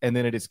 straight. And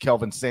then it is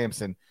Kelvin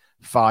Sampson,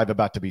 5,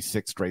 about to be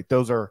 6 straight.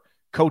 Those are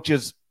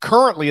coaches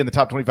currently in the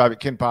top 25 at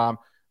KenPom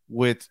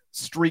with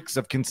streaks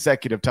of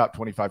consecutive top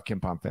 25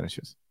 KenPom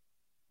finishes.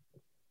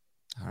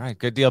 All right,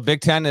 good deal.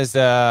 Big Ten is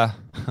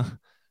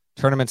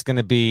tournament's going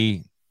to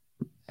be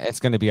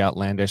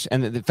outlandish.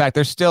 And in fact,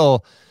 there's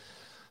still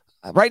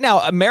right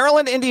now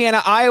Maryland,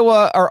 Indiana,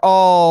 Iowa are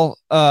all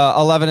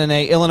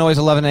 11-8. Illinois is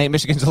 11-8.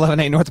 Michigan's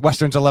 11-8.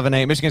 Northwestern's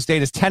 11-8. Michigan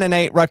State is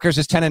 10-8. Rutgers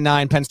is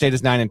 10-9. Penn State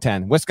is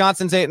 9-10.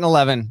 Wisconsin's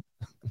 8-11.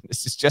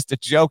 This is just a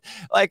joke.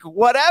 Like,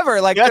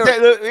 whatever. Like,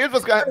 here's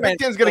what's Big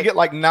Ten's going to get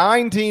like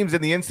 9 teams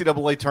in the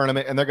NCAA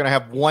tournament, and they're going to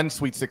have 1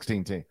 Sweet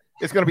 16 team.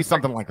 It's going to be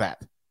something like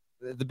that.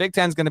 The Big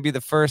Ten's going to be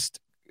the first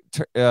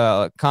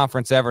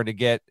conference ever to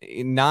get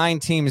 9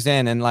 teams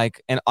in,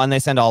 and they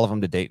send all of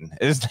them to Dayton.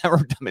 It has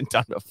never been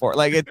done before.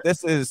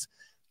 This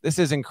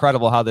is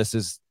incredible how this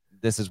is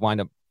wind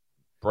up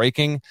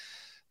breaking.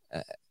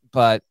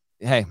 But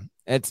hey.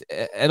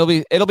 It'll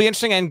be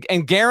interesting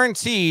and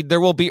guaranteed there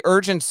will be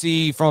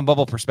urgency from a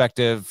bubble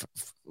perspective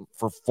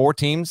for 4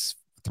 teams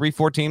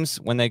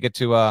when they get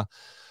to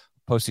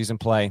postseason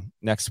play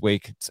next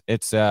week.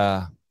 It's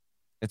a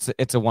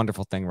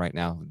wonderful thing right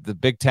now. The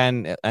Big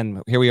Ten,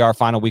 and here we are,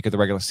 final week of the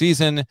regular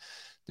season.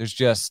 There's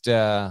just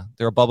there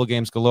are bubble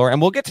games galore,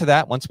 and we'll get to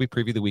that once we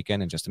preview the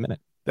weekend in just a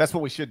minute. That's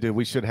what we should do.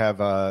 We should have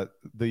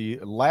the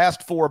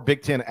last 4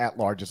 Big Ten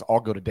at-larges all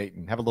go to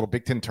Dayton. Have a little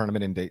Big Ten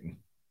tournament in Dayton.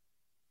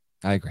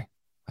 I agree.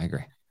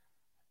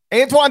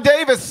 Antoine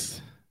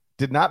Davis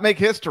did not make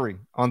history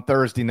on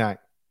Thursday night.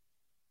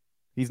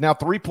 He's now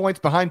 3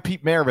 points behind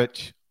Pete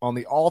Maravich on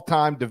the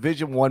all-time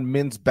Division I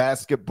men's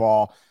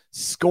basketball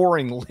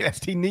scoring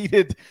list. He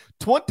needed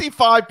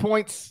 25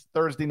 points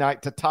Thursday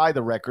night to tie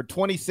the record,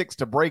 26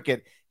 to break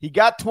it. He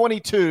got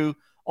 22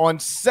 on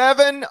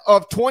 7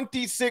 of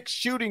 26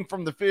 shooting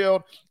from the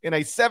field in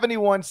a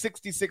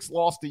 71-66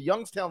 loss to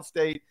Youngstown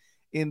State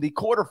in the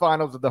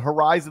quarterfinals of the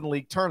Horizon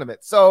League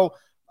tournament. So,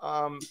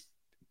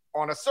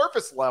 on a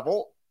surface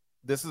level,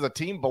 this is a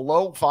team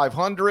below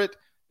 500.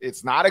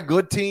 It's not a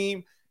good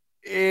team.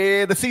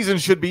 The season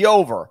should be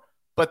over.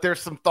 But there's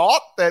some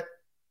thought that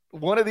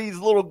one of these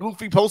little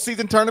goofy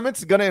postseason tournaments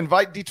is going to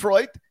invite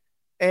Detroit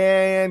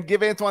and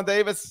give Antoine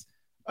Davis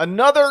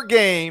another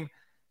game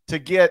to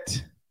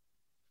get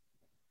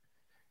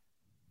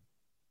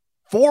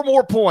 4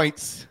 more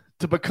points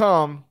to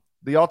become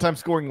the all-time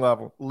scoring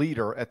level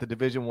leader at the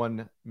Division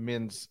I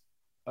men's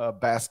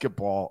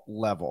basketball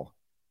level.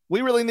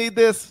 We really need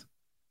this.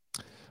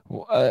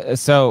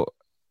 So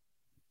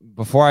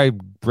before I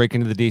break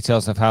into the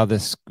details of how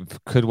this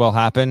could well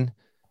happen,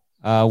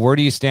 where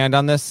do you stand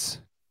on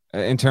this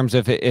in terms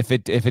of if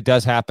it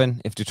does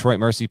happen, if Detroit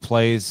Mercy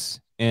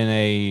plays in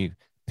a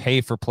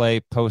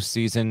pay-for-play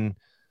postseason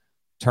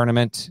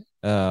tournament,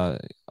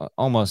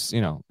 almost,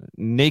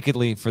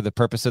 nakedly for the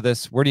purpose of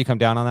this? Where do you come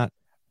down on that?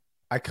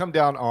 I come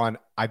down on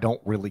I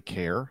don't really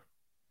care.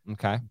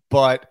 Okay.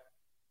 But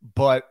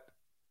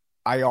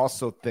I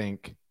also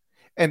think,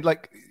 and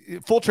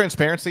full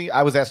transparency,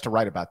 I was asked to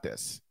write about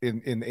this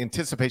in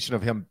anticipation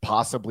of him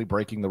possibly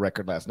breaking the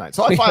record last night.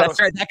 So that's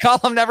right. That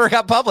column never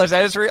got published.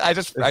 It's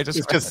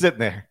just sitting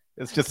there.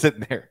 It's just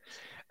sitting there.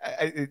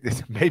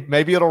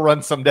 Maybe it'll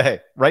run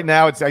someday. Right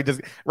now,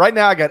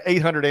 I got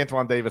 800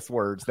 Antoine Davis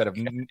words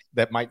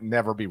that might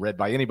never be read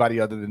by anybody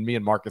other than me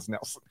and Marcus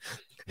Nelson.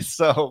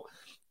 So,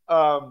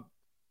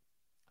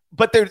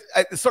 but there's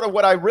sort of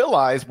what I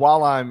realized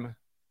while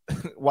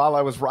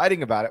I was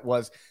writing about it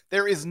was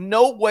there is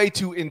no way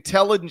to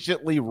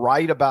intelligently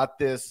write about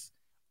this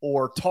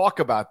or talk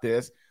about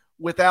this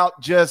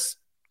without just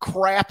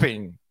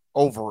crapping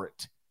over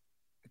it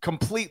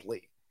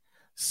completely.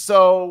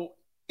 So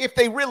if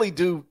they really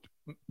do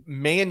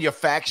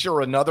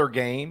manufacture another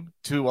game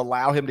to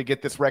allow him to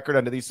get this record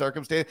under these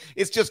circumstances,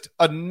 it's just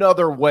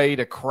another way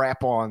to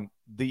crap on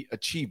the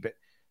achievement,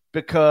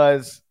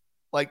 because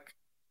like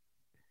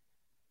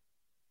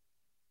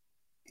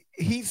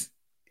he's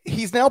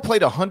now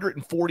played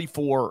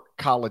 144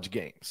 college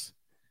games.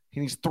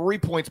 He's 3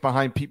 points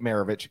behind Pete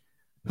Maravich,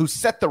 who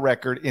set the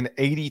record in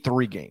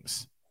 83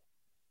 games.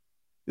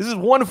 This is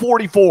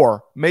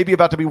 144, maybe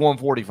about to be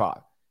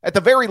 145. At the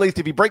very least,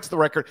 if he breaks the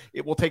record,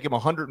 it will take him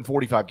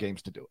 145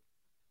 games to do it.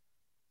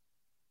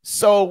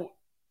 So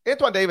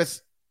Antoine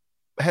Davis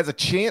has a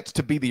chance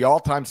to be the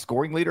all-time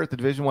scoring leader at the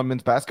Division I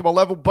men's basketball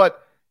level,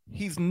 but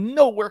he's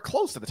nowhere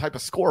close to the type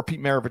of scorer Pete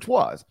Maravich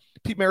was.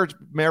 Pete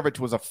Maravich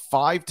was a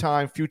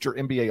 5-time future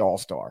NBA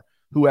All-Star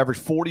who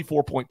averaged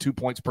 44.2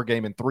 points per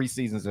game in 3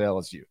 seasons at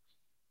LSU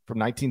from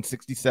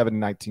 1967 to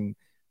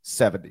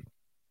 1970.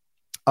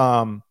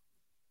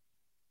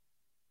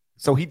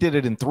 So he did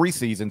it in 3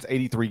 seasons,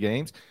 83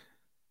 games.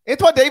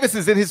 Antoine Davis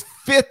is in his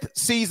 5th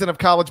season of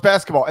college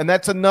basketball, and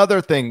that's another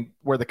thing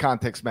where the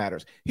context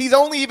matters. He's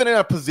only even in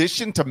a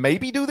position to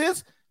maybe do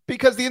this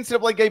because the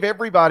NCAA gave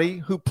everybody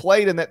who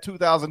played in that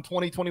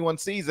 2020-21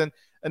 season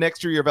an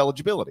extra year of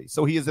eligibility.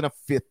 So he is in a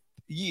 5th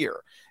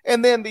year.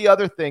 And then the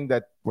other thing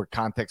that where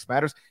context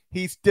matters,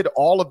 he did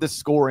all of this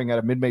scoring at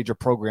a mid-major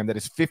program that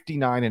is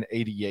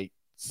 59-88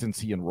 since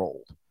he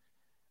enrolled.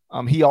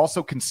 He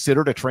also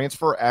considered a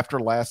transfer after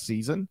last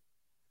season.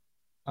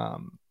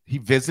 He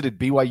visited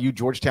BYU,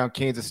 Georgetown,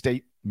 Kansas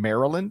State,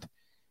 Maryland.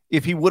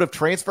 If he would have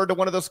transferred to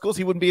one of those schools,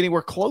 he wouldn't be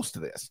anywhere close to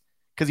this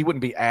because he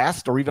wouldn't be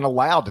asked or even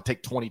allowed to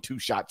take 22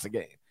 shots a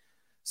game.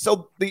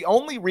 So the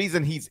only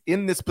reason he's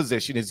in this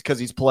position is because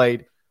he's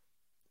played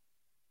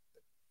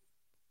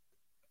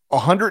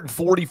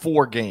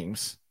 144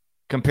 games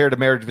compared to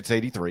Maravich's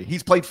 83.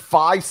 He's played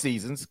 5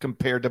 seasons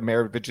compared to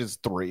Maravich's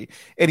 3.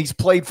 And he's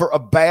played for a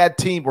bad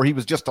team where he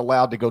was just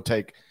allowed to go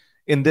take,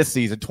 in this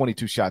season,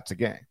 22 shots a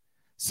game.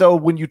 So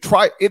when you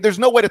try, there's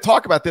no way to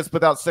talk about this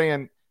without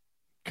saying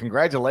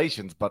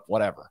congratulations, but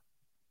whatever.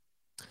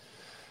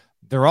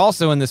 They're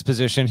also in this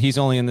position. He's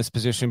only in this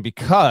position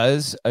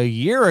because a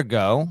year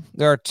ago,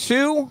 there are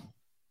 2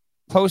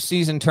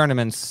 postseason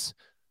tournaments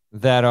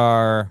that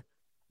are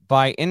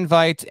by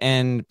invite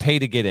and pay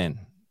to get in,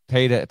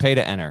 pay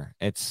to enter.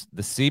 It's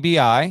the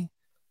CBI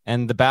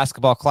and the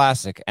Basketball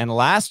Classic. And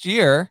last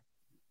year,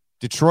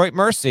 Detroit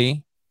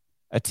Mercy,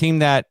 a team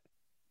that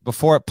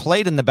before it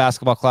played in the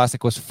Basketball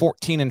Classic was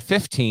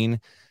 14-15.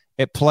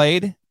 It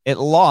played, it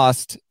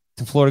lost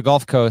to Florida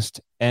Gulf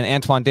Coast, and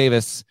Antoine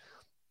Davis,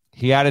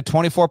 he added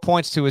 24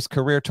 points to his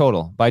career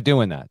total by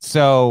doing that.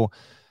 So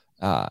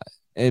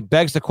it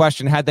begs the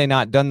question, had they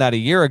not done that a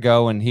year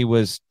ago and he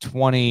was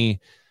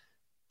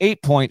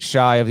 28 points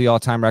shy of the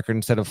all-time record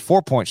instead of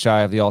 4 points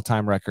shy of the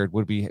all-time record,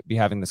 would be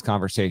having this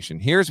conversation.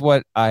 Here's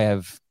what I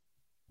have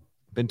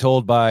been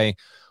told by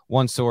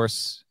one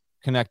source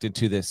connected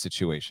to this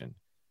situation.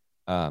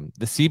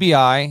 The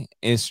CBI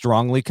is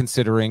strongly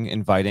considering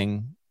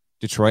inviting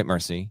Detroit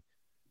Mercy.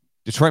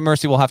 Detroit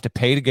Mercy will have to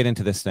pay to get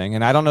into this thing.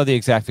 And I don't know the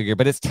exact figure,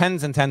 but it's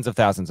tens and tens of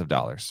thousands of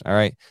dollars. All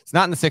right. It's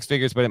not in the 6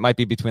 figures, but it might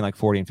be between like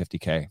 40 and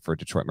 50K for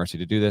Detroit Mercy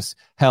to do this.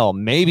 Hell,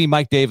 maybe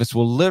Mike Davis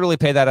will literally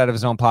pay that out of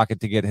his own pocket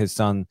to get his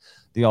son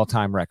the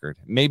all-time record.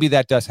 Maybe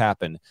that does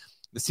happen.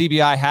 The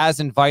CBI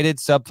has invited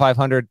sub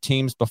 500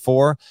 teams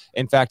before.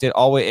 In fact, it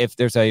always, if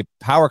there's a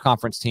power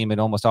conference team, it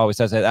almost always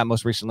says that. That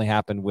most recently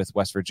happened with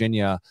West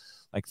Virginia,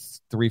 like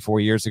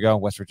 3-4 years ago.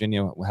 West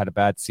Virginia had a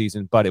bad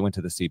season, but it went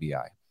to the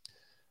CBI.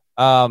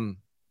 I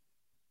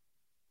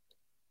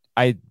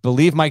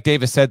believe Mike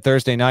Davis said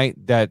Thursday night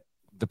that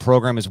the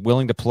program is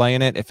willing to play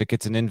in it if it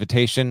gets an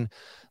invitation.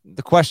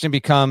 The question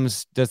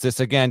becomes, does this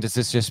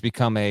just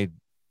become a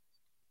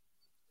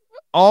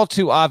all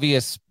too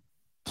obvious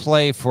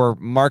play for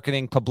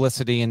marketing,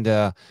 publicity, and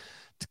to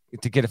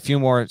get a few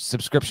more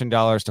subscription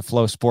dollars to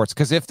Flow Sports?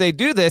 Because if they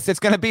do this, it's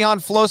going to be on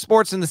Flow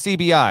Sports and the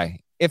CBI.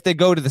 If they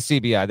go to the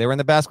CBI, they were in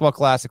the Basketball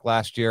Classic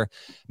last year.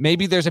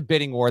 Maybe there's a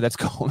bidding war that's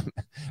going.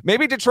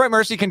 Maybe Detroit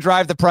Mercy can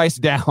drive the price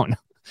down.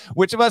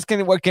 Which of us can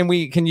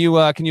you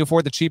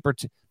afford the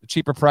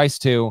cheaper price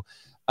to?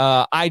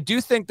 I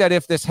do think that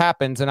if this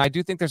happens, and I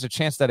do think there's a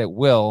chance that it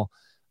will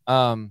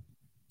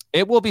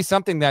be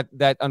something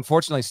that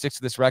unfortunately sticks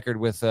to this record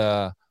with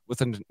a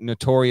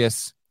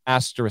notorious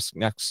asterisk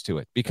next to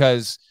it,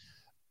 because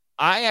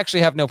I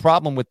actually have no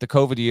problem with the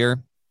COVID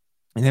year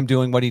and him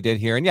doing what he did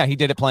here. And yeah, he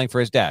did it playing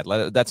for his dad.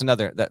 That's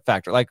another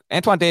factor. Like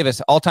Antoine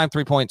Davis, all-time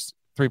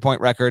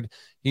 3-point record.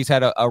 He's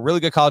had a really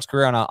good college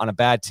career on a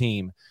bad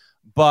team.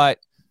 But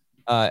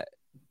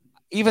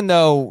even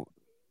though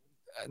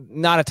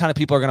not a ton of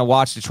people are going to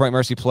watch Detroit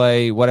Mercy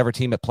play whatever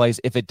team it plays,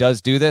 if it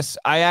does do this,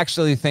 I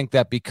actually think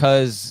that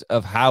because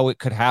of how it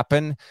could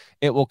happen,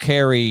 it will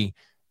carry,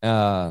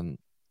 it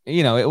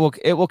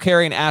will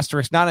carry an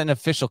asterisk, not in an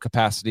official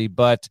capacity,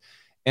 but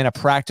in a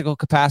practical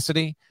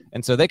capacity.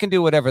 And so they can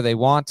do whatever they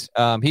want.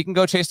 He can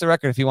go chase the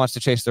record if he wants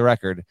to chase the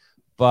record,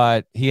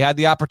 but he had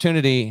the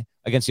opportunity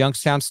against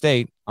Youngstown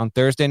State on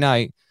Thursday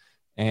night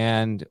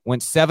and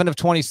went 7 of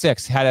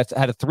 26. Had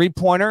a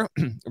 3-pointer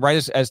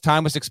right as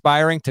time was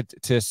expiring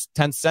to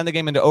send the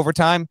game into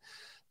overtime.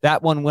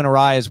 That one went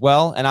awry as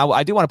well. And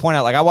I do want to point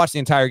out, like, I watched the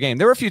entire game.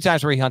 There were a few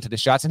times where he hunted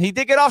his shots, and he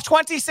did get off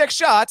 26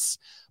 shots,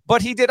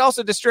 but he did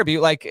also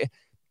distribute. Like,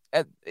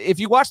 if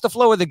you watch the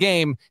flow of the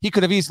game, he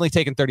could have easily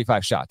taken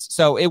 35 shots.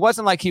 So it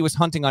wasn't like he was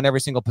hunting on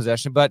every single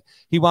possession, but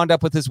he wound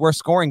up with his worst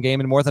scoring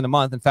game in more than a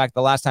month. In fact,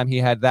 the last time he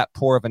had that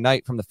poor of a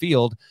night from the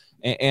field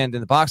and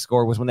in the box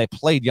score was when they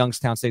played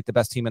Youngstown State, the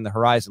best team in the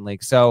Horizon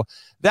League. So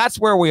that's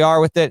where we are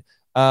with it.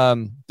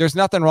 There's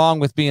nothing wrong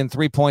with being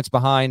 3 points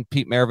behind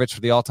Pete Maravich for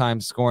the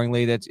all-time scoring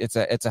lead. It's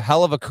a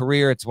hell of a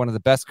career. It's one of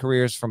the best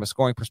careers from a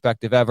scoring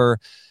perspective ever.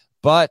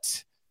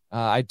 But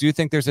I do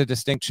think there's a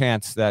distinct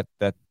chance that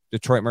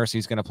Detroit Mercy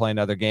is going to play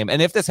another game.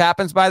 And if this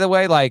happens, by the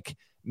way, like,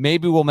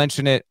 maybe we'll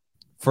mention it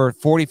for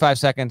 45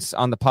 seconds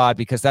on the pod,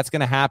 because that's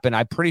going to happen.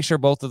 I'm pretty sure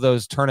both of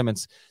those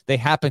tournaments, they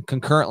happen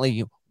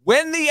concurrently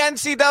when the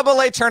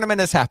NCAA tournament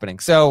is happening.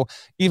 So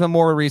even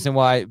more reason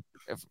why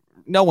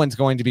no one's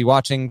going to be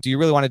watching. Do you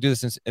really want to do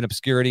this in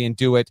obscurity and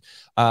do it?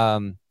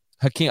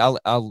 Hakeem,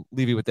 I'll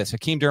leave you with this.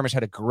 Hakeem Dermish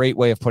had a great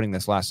way of putting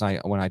this last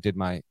night when I did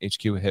my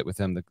HQ hit with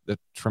him, the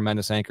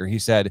tremendous anchor. He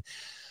said,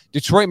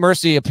 Detroit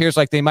Mercy appears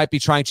like they might be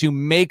trying to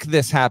make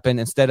this happen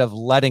instead of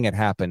letting it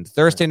happen.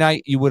 Thursday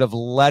night, you would have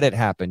let it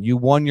happen. You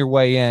won your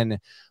way in.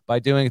 By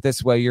doing it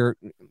this way, you're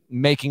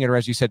making it, or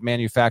as you said,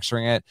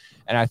 manufacturing it.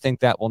 And I think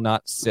that will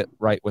not sit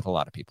right with a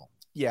lot of people.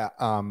 Yeah.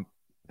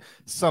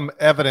 Some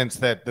evidence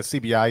that the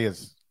CBI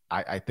is,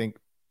 I think,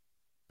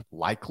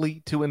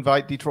 likely to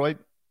invite Detroit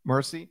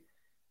Mercy.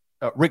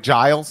 Rick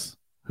Giles,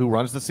 who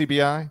runs the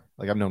CBI,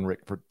 like, I've known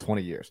Rick for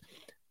 20 years.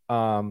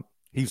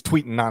 He's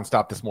tweeting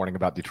nonstop this morning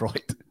about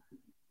Detroit.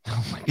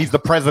 He's the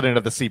president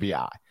of the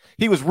CBI.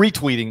 He was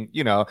retweeting,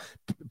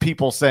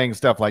 people saying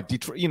stuff like,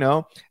 Detroit,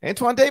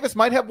 Antoine Davis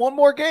might have one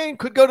more game,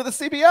 could go to the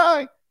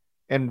CBI.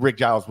 And Rick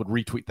Giles would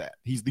retweet that.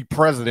 He's the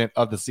president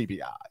of the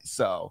CBI.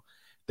 So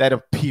that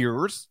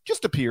appears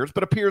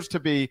to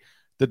be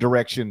the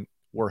direction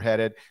we're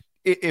headed.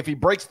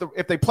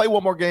 If they play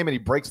one more game and he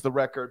breaks the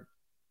record,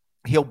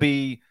 he'll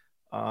be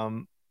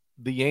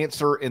the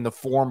answer in the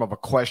form of a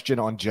question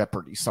on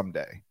Jeopardy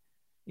someday.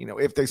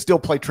 If they still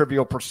play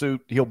Trivial Pursuit,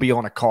 he'll be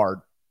on a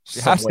card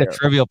somewhere. That's the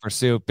Trivial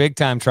Pursuit. Big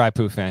time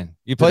Tri-Poo fan.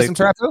 You play some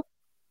Tri-Poo?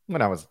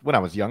 When I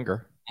was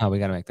younger. Oh, we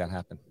got to make that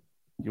happen.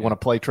 You want to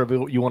play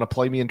Trivial? You want to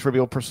play me in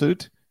Trivial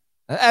Pursuit?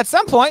 At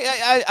some point,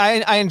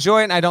 I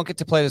enjoy it, and I don't get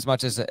to play it as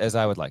much as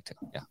I would like to.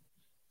 Yeah.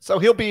 So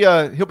he'll be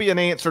an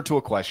answer to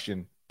a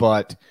question,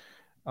 but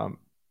when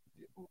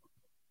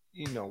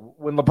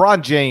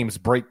LeBron James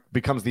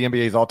becomes the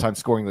NBA's all-time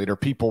scoring leader,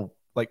 people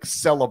like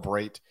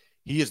celebrate.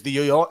 He is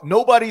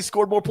nobody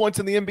scored more points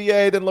in the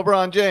NBA than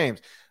LeBron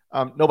James.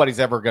 Nobody's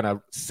ever going to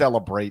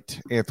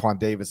celebrate Antoine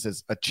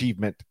Davis's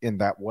achievement in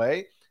that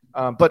way.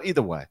 But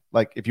either way,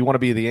 like, if you want to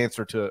be the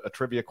answer to a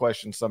trivia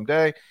question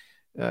someday,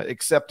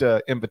 accept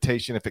an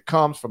invitation if it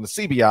comes from the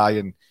CBI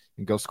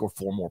and go score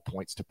 4 more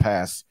points to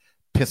pass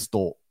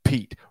Pistol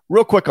Pete.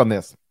 Real quick on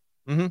this.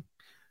 Mm-hmm.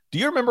 Do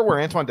you remember where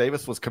Antoine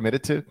Davis was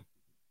committed to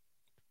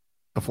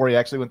before he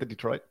actually went to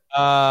Detroit?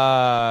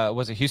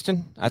 Was it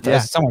Houston? I thought it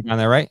was somewhere down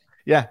there, right?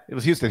 Yeah, it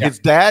was Houston. Yeah. His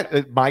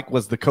dad, Mike,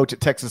 was the coach at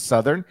Texas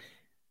Southern.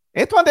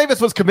 Antoine Davis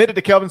was committed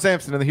to Kelvin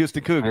Sampson and the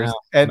Houston Cougars.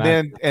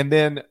 And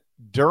then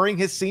during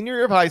his senior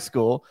year of high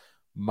school,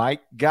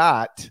 Mike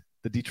got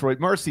the Detroit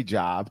Mercy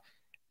job,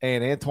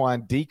 and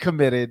Antoine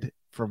decommitted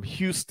from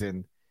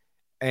Houston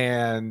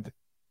and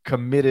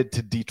committed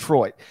to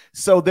Detroit.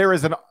 So there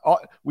is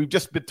we've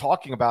just been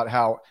talking about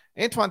how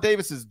Antoine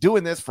Davis is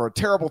doing this for a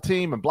terrible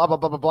team and blah, blah,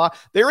 blah, blah, blah.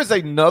 There is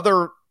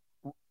another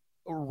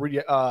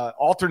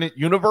alternate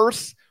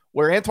universe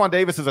where Antoine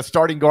Davis is a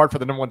starting guard for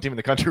the number 1 team in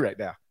the country right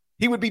now.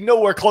 He would be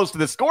nowhere close to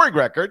the scoring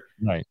record.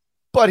 Right.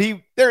 But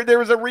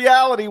there is a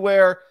reality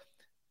where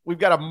we've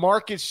got a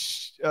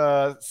Marcus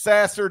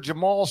Sasser,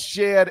 Jamal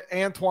Shedd,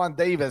 Antoine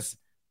Davis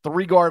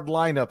 3-guard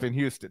lineup in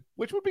Houston,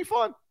 which would be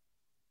fun.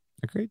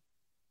 Agreed.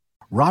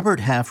 Robert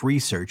Half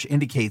research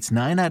indicates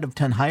 9 out of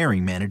 10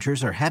 hiring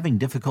managers are having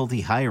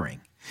difficulty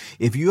hiring.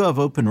 If you have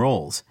open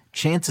roles,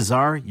 chances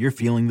are you're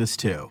feeling this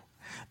too.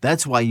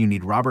 That's why you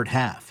need Robert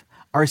Half.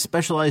 Our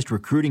specialized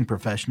recruiting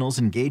professionals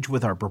engage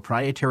with our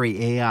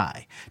proprietary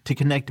AI to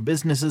connect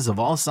businesses of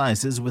all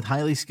sizes with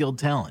highly skilled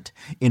talent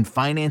in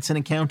finance and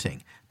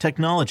accounting,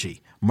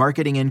 technology,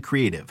 marketing and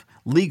creative,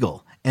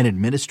 legal, and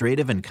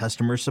administrative and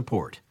customer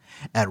support.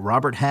 At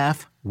Robert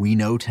Half, we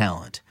know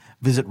talent.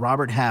 Visit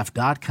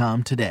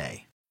roberthalf.com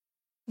today.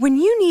 When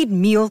you need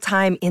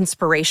mealtime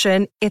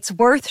inspiration, it's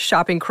worth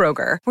shopping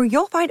Kroger, where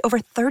you'll find over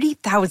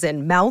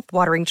 30,000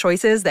 mouth-watering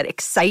choices that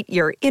excite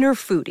your inner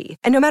foodie.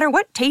 And no matter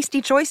what tasty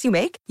choice you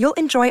make, you'll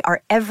enjoy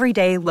our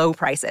everyday low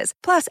prices,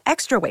 plus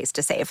extra ways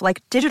to save,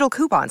 like digital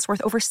coupons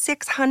worth over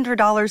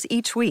 $600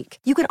 each week.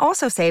 You can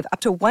also save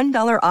up to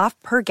 $1 off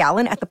per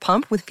gallon at the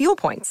pump with fuel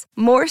points.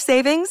 More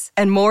savings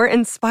and more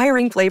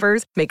inspiring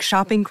flavors make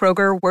shopping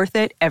Kroger worth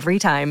it every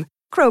time.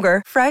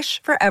 Kroger,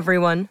 fresh for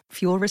everyone.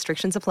 Fuel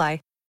restrictions apply.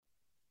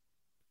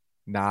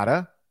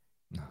 Nada.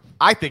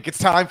 I think it's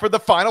time for the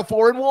final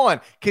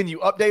 4-1. Can you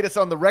update us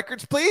on the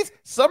records, please?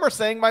 Some are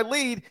saying my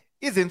lead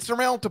is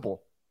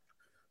insurmountable.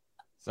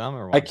 Some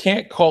are. I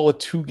can't call a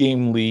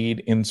 2-game lead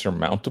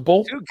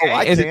insurmountable.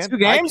 Is it 2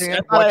 games?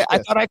 I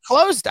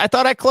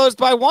thought I closed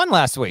by 1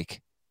 last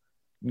week.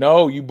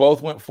 No, you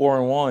both went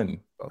 4-1.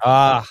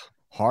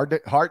 Hard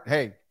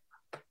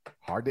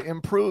to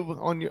improve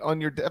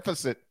on your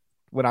deficit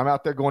when I'm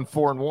out there going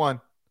 4-1.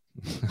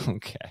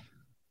 Okay.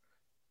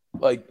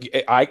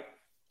 Like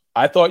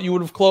I thought you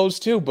would have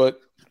closed too,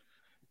 but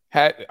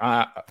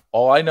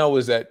all I know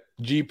is that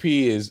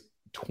GP is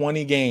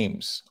 20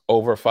 games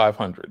over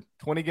 500.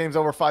 20 games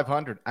over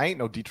 500. I ain't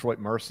no Detroit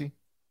Mercy.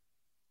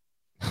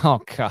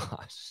 Oh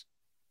gosh.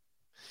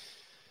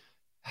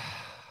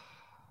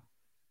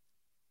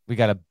 We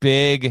got a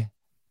big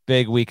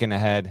weekend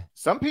ahead.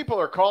 Some people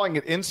are calling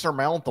it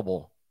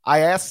insurmountable. I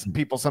ask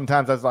people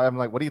sometimes, I'm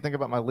like, what do you think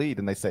about my lead?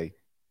 And they say,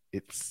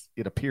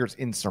 it appears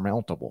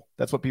insurmountable.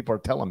 That's what people are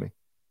telling me.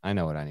 I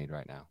know what I need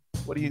right now.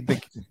 What do you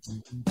think?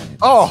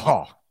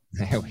 Oh,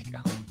 there we go.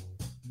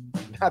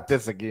 Not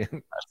this again.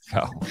 Let's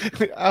go.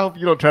 I hope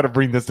you don't try to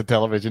bring this to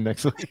television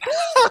next week.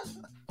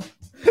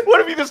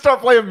 What if you just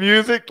start playing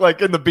music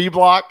like in the B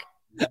block?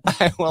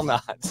 I will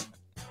not.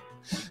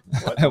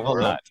 I will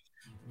not.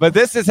 But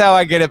this is how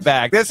I get it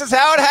back. This is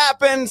how it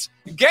happens.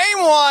 Game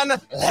 1.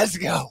 Let's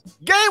go.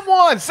 Game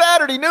 1,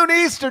 Saturday, noon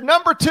Eastern.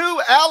 Number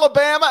 2,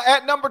 Alabama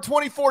at number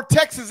 24,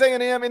 Texas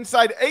A&M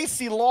inside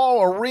AC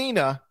Law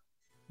Arena.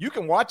 You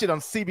can watch it on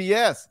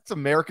CBS. It's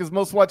America's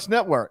most watched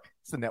network.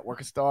 It's the network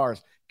of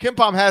stars.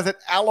 KenPom has it,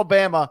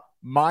 Alabama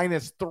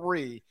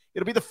 -3.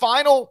 It'll be the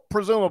final,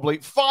 presumably,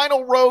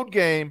 final road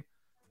game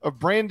of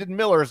Brandon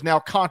Miller's now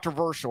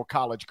controversial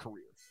college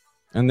career.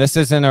 And this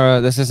isn't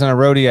a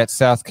roadie at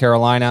South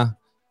Carolina.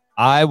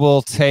 I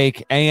will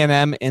take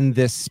A&M in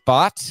this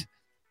spot.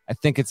 I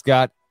think it's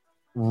got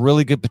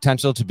really good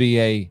potential to be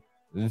a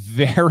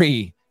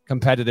very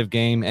competitive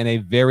game and a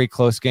very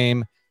close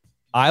game.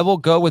 I will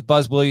go with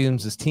Buzz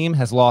Williams' team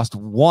has lost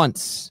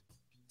once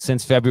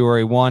since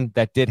February 1.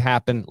 That did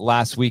happen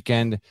last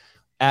weekend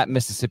at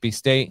Mississippi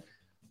State.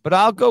 But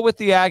I'll go with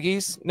the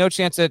Aggies. No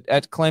chance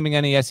at claiming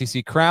any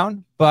SEC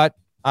crown, but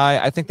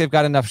I think they've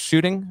got enough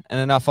shooting and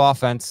enough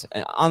offense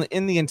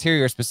in the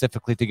interior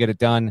specifically to get it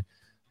done.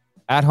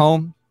 At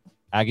home,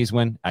 Aggies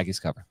win,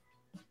 Aggies cover.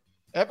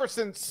 Ever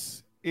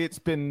since it's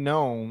been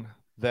known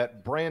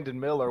that Brandon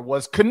Miller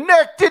was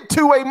connected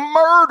to a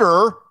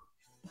murder,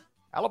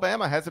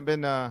 Alabama hasn't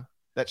been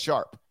that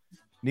sharp.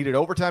 Needed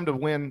overtime to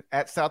win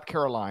at South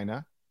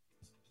Carolina.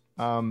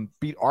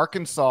 Beat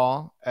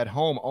Arkansas at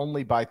home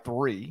only by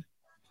 3.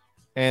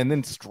 And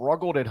then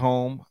struggled at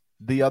home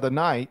the other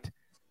night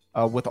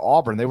with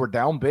Auburn. They were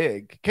down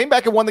big. Came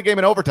back and won the game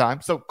in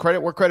overtime. So credit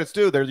where credit's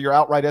due. They're your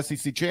outright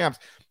SEC champs.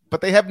 But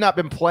they have not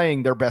been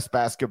playing their best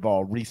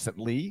basketball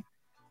recently.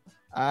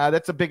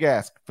 That's a big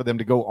ask for them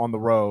to go on the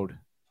road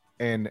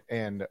and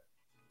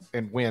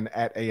win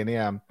at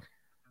A&M.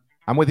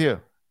 I'm with you.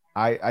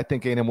 I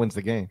think A&M wins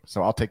the game,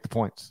 so I'll take the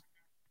points.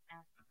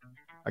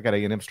 I got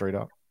A&M straight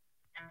up.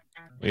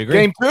 We agree.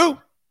 Game 2,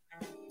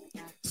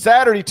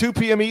 Saturday, 2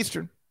 p.m.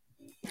 Eastern.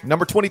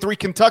 Number 23,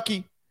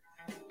 Kentucky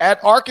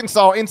at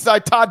Arkansas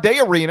inside Todd Day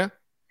Arena.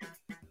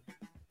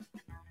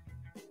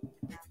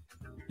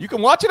 You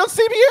can watch it on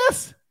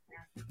CBS.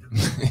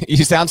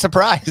 You sound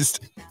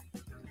surprised.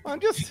 I'm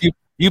just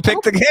you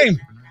picked the game.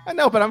 I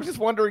know, but I'm just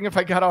wondering if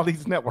I got all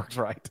these networks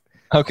right.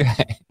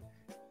 Okay.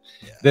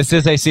 This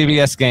is a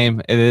CBS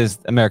game. It is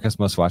America's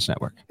most watched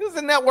network. This is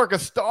a network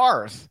of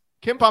stars.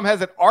 KenPom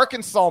has it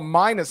Arkansas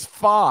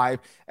 -5.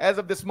 As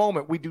of this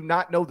moment, we do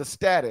not know the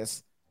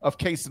status of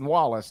Cason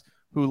Wallace,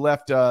 who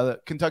left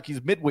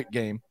Kentucky's midweek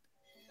game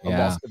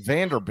against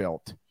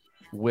Vanderbilt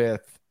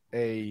with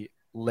a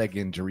leg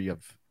injury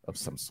of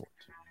some sort.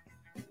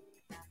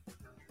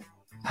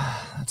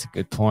 That's a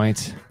good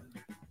point.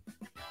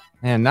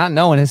 Man, not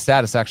knowing his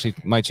status actually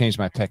might change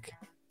my pick.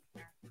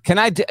 I'm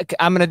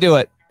going to do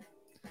it.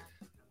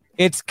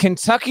 It's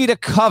Kentucky to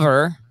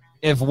cover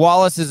if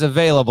Wallace is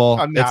available.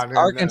 It's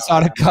Arkansas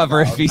to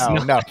cover if he's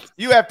not. No,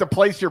 you have to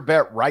place your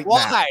bet right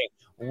now.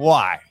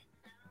 Why?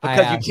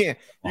 Because you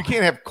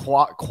can't have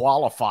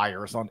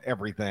qualifiers on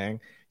everything.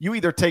 You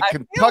either take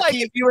Kentucky. I feel like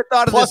if you had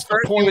thought of this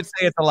first, you would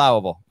say it's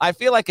allowable. I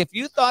feel like if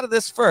you thought of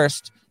this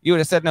first, you would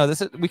have said, no,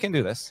 we can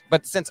do this.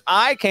 But since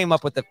I came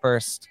up with it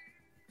first,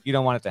 you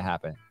don't want it to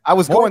happen. I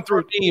was going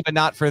through me, but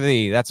not for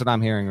thee. That's what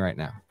I'm hearing right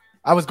now.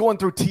 I was going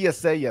through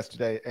TSA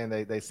yesterday, and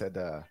they said,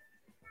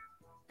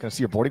 can I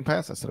see your boarding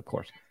pass? I said, of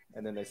course.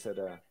 And then they said,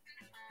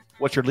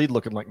 what's your lead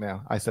looking like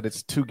now? I said,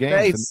 it's 2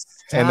 games.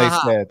 And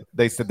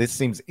they said, this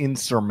seems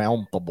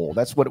insurmountable.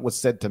 That's what it was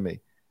said to me.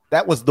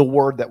 That was the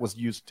word that was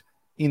used,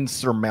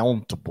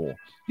 insurmountable.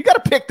 You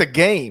got to pick the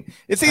game.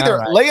 It's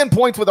either laying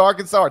points with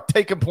Arkansas or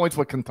taking points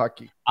with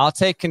Kentucky. I'll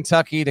take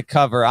Kentucky to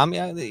cover. I'll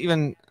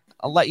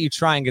let you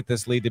try and get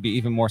this lead to be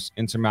even more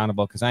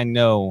insurmountable because I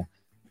know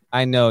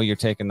you're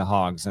taking the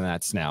hogs in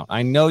that snout.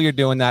 I know you're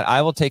doing that.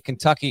 I will take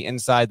Kentucky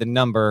inside the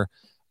number.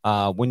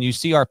 When you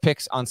see our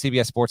picks on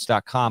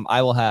CBSSports.com,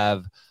 I will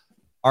have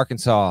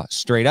Arkansas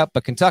straight up,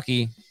 but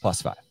Kentucky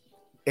 +5.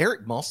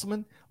 Eric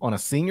Musselman on a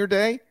senior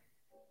day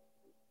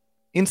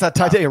inside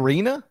Tide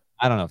Arena?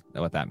 I don't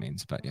know what that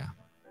means, but yeah.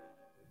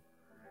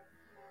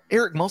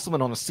 Eric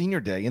Musselman on a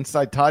senior day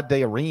inside Todd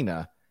Day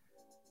Arena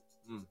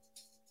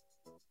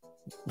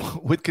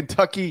with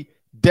Kentucky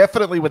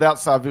definitely without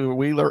Savu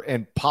Wheeler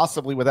and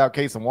possibly without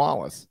Case and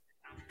Wallace.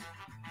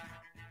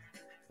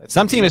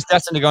 Some team is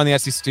destined to go in the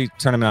SEC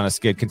tournament on a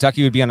skid.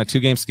 Kentucky would be on a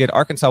 2-game skid.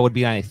 Arkansas would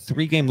be on a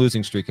 3-game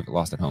losing streak if it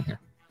lost at home here.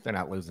 They're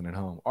not losing at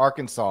home.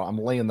 Arkansas, I'm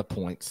laying the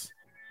points.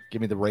 Give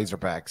me the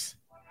Razorbacks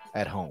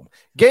at home.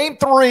 Game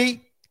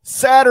 3,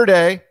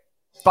 Saturday,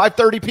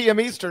 5:30 p.m.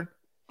 Eastern.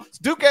 It's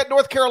Duke at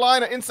North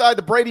Carolina inside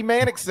the Brady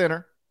Manick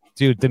Center.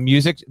 Dude, the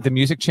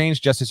music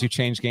changed just as you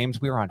change games.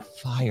 We are on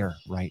fire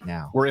right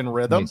now. We're in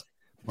rhythm.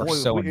 We're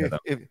so in rhythm.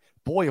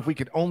 If we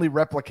could only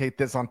replicate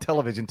this on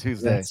television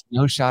Tuesday. There's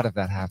no shot of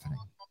that happening.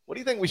 What do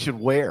you think we should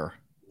wear?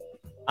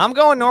 I'm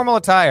going normal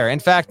attire. In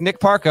fact, Nick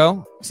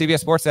Parco, CBS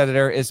Sports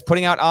editor, is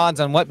putting out odds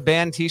on what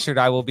band T-shirt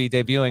I will be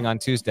debuting on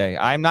Tuesday.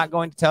 I'm not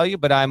going to tell you,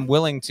 but I'm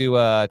willing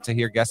to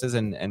hear guesses.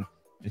 And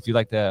if you'd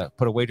like to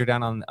put a wager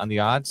down on the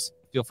odds,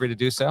 feel free to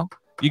do so.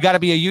 You got to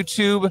be a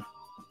YouTube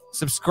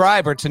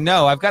subscriber to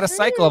know. I've got a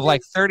cycle of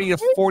like 30 to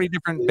 40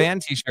 different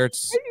band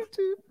T-shirts.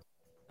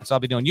 That's what I'll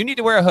be doing. You need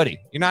to wear a hoodie.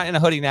 You're not in a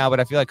hoodie now, but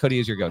I feel like hoodie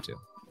is your go-to.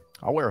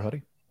 I'll wear a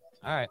hoodie.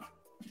 All right.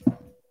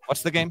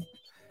 What's the game?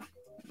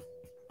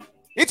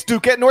 It's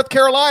Duke at North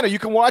Carolina. You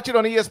can watch it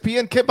on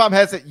ESPN. KenPom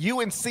has it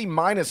UNC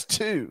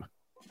 -2.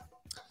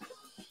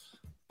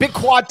 Big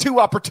quad 2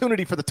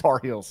 opportunity for the Tar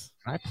Heels.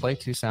 Can I play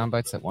 2 sound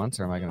bites at once,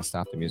 or am I going to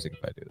stop the music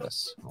if I do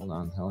this? Hold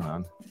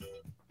on.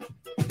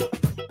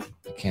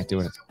 I can't do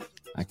it.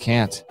 I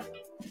can't. I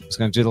was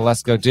going to do the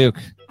Let's Go Duke.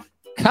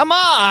 Come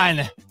on!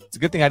 It's a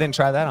good thing I didn't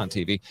try that on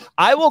TV.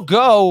 I will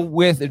go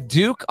with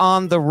Duke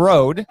on the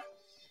road.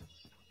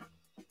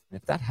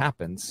 If that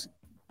happens,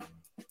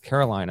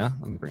 Carolina,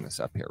 let me bring this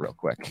up here real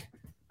quick.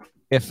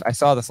 If I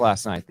saw this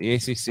last night, the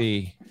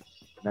ACC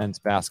men's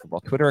basketball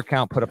Twitter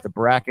account put up the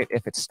bracket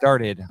if it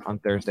started on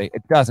Thursday.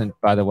 It doesn't,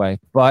 by the way,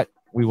 but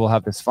we will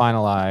have this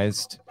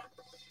finalized.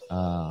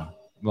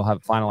 We'll have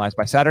it finalized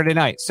by Saturday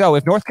night. So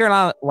if North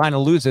Carolina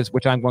loses,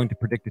 which I'm going to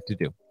predict it to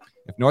do,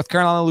 if North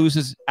Carolina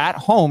loses at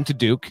home to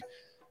Duke,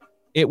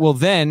 it will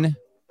then,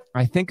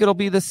 I think it'll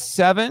be the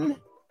 7.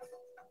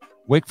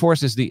 Wake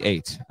Forest is the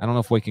 8. I don't know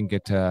if we can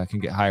get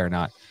higher or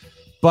not.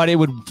 But it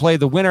would play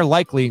the winner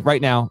likely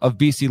right now of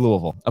BC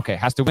Louisville. Okay,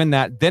 has to win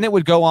that. Then it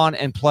would go on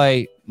and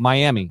play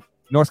Miami.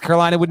 North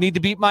Carolina would need to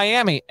beat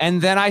Miami.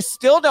 And then I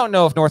still don't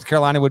know if North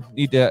Carolina would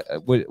need to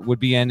would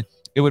be in.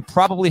 It would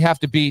probably have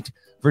to beat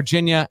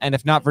Virginia. And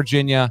if not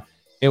Virginia,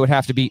 it would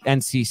have to beat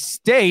NC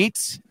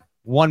State.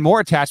 One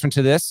more attachment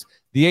to this.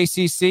 The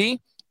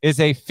ACC is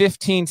a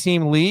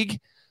 15-team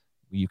league.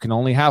 You can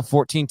only have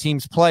 14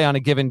 teams play on a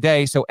given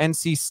day. So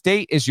NC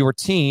State is your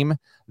team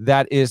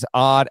that is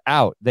odd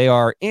out. They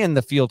are in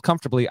the field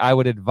comfortably. I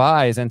would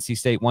advise NC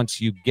State once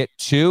we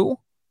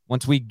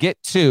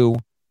get to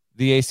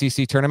the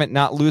ACC tournament,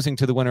 not losing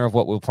to the winner of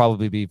what will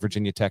probably be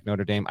Virginia Tech,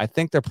 Notre Dame. I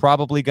think they're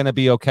probably going to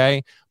be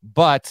okay,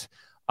 but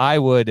I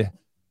would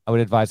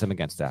advise them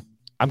against that.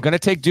 I'm going to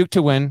take Duke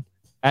to win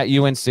at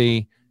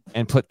UNC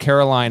and put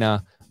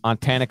Carolina on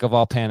panic of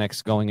all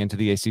panics going into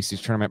the ACC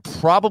tournament,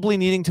 probably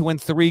needing to win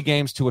 3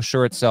 games to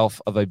assure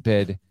itself of a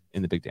bid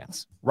in the Big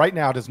Dance. Right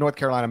now, does North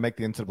Carolina make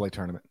the NCAA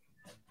tournament?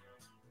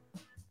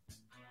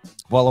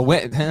 Well, a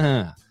win.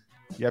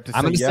 You have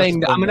to say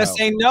I'm going to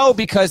say no,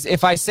 because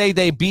if I say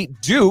they beat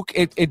Duke,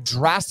 it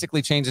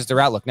drastically changes their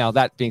outlook. Now,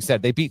 that being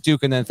said, they beat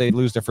Duke, and then if they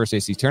lose their first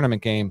AC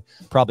tournament game,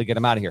 probably get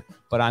them out of here.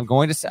 But I'm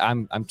going to say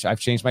I've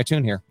changed my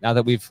tune here. Now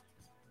that we've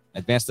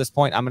advanced this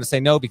point, I'm going to say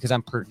no, because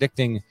I'm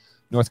predicting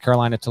North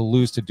Carolina to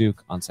lose to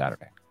Duke on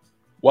Saturday.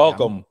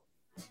 Welcome.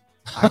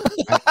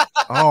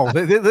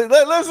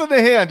 Listen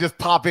to him just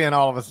pop in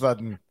all of a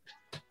sudden.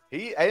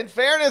 In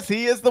fairness,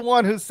 he is the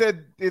one who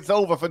said it's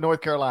over for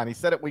North Carolina. He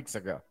said it weeks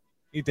ago.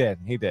 He did.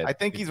 I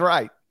think he's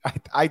right.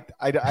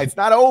 It's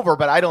not over,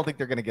 but I don't think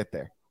they're going to get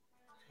there.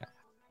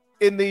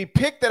 In the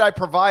pick that I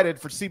provided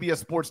for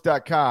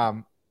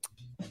CBSSports.com,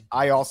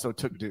 I also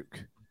took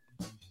Duke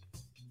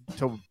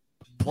to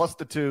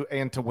 +2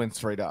 and to win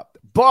straight up.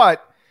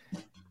 But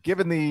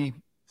given the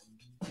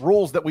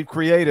rules that we've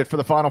created for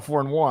the Final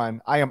 4 and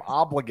 1, I am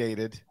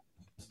obligated.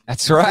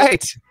 That's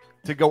right.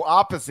 To go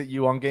opposite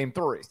you on game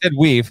 3. Said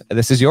weave.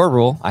 This is your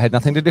rule. I had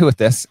nothing to do with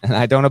this, and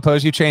I don't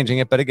oppose you changing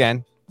it. But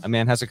again, a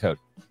man has a code.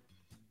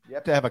 You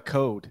have to have a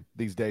code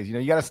these days.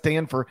 You got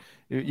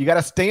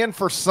to stand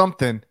for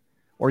something,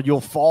 or you'll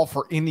fall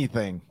for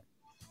anything.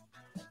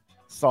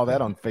 Saw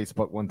that on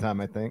Facebook one time,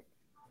 I think.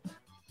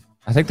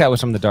 I think that was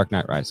from The Dark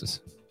Knight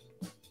Rises.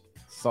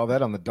 Saw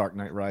that on The Dark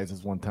Knight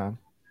Rises one time.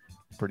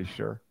 Pretty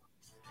sure.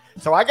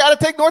 So I got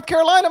to take North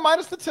Carolina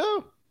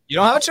 -2. You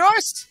don't have a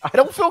choice. I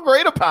don't feel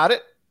great about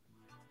it,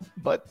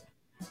 but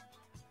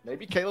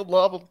maybe Caleb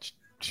Love will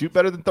shoot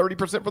better than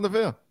 30% from the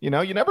field. You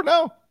never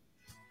know.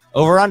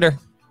 Over under.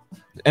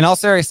 In all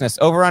seriousness,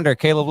 over under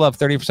Caleb Love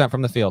 30%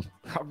 from the field.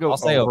 I'll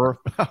say over.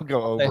 I'll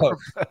go over.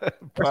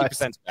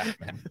 30%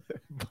 back, man.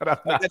 But I'm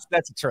not.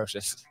 That's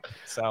atrocious.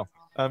 So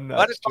I'm not.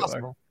 But it's sure.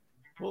 possible.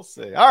 We'll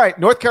see. All right,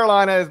 North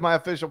Carolina is my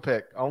official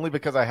pick, only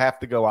because I have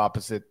to go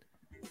opposite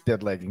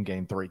dead leg in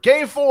Game 3.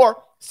 Game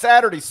 4,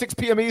 Saturday, 6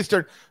 p.m.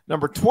 Eastern.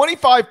 Number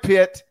 25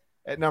 Pitt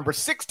at number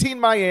 16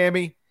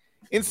 Miami,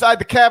 inside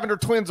the Cavender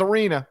Twins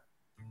Arena.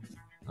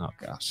 Oh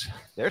gosh,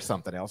 there's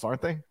something else,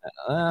 aren't they?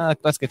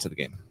 Let's get to the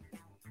game.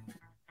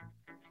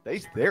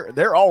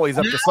 They're always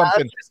up to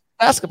something.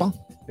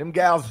 Basketball. Them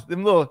gals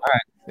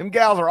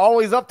are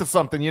always up to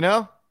something, you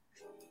know?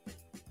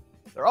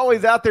 They're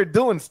always out there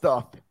doing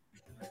stuff.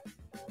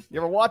 You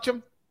ever watch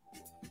them?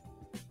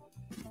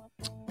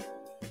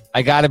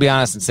 I got to be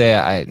honest and say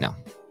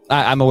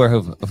I'm aware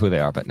of who they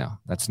are, but no,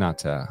 that's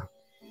not.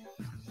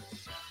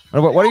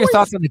 What are your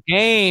thoughts on the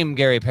game,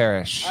 Gary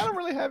Parrish? I don't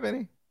really have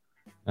any.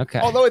 Okay.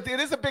 Although it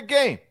is a big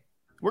game.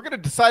 We're going to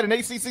decide an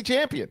ACC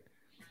champion.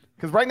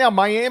 Because right now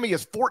Miami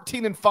is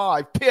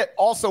 14-5. Pitt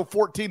also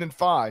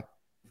 14-5.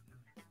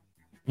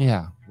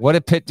 Yeah. What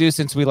did Pitt do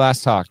since we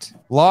last talked?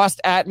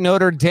 Lost at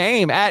Notre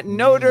Dame.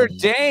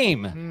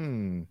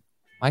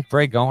 Mike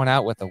Bray going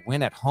out with a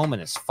win at home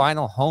in his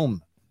final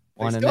home.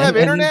 They still have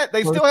internet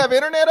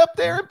up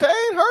there in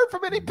Payne. Heard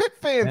from any Pitt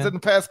fans in the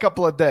past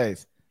couple of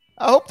days.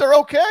 I hope they're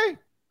okay.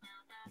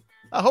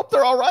 I hope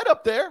they're all right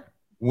up there.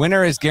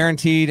 Winner is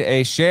guaranteed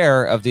a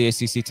share of the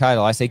ACC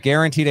title. I say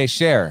guaranteed a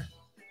share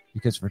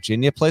because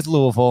Virginia plays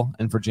Louisville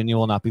and Virginia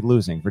will not be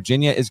losing.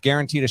 Virginia is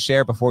guaranteed a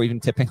share before even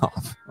tipping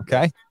off.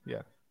 Okay?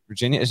 Yeah.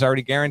 Virginia is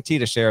already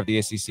guaranteed a share of the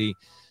ACC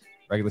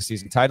regular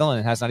season title, and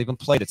it has not even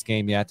played its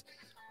game yet.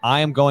 I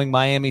am going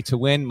Miami to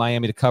win,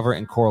 Miami to cover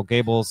in Coral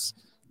Gables.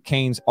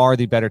 Canes are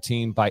the better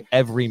team by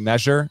every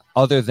measure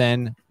other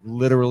than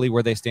literally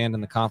where they stand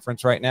in the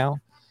conference right now.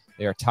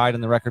 They are tied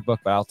in the record book,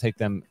 but I'll take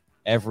them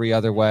every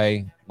other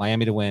way.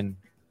 Miami to win,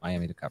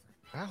 Miami to cover.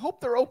 I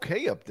hope they're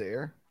okay up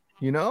there,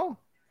 you know?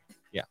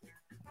 Yeah.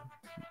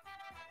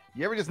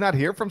 You ever just not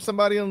hear from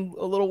somebody in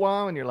a little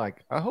while and you're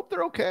like, I hope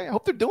they're okay. I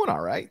hope they're doing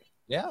all right.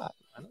 Yeah,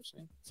 I know.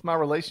 It's my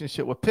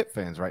relationship with Pitt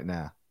fans right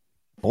now.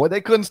 Boy,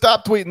 they couldn't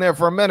stop tweeting there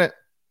for a minute.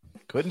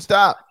 Couldn't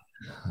stop.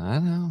 I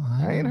know.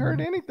 I ain't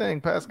heard anything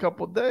past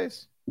couple of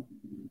days.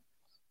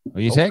 What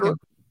are you taking?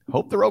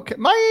 Hope they're okay.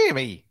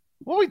 Miami.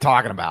 What are we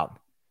talking about?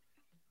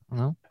 I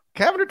don't know.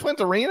 Cavender Twins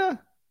Arena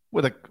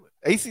with a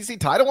ACC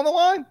title on the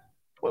line?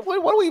 What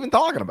are we even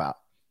talking about?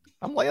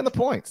 I'm laying the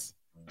points.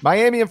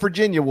 Miami and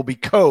Virginia will be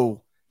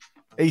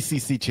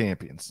co-ACC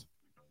champions.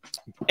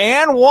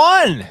 And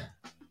one.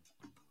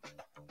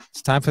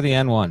 It's time for the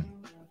N1.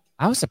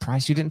 I was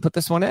surprised you didn't put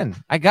this one in.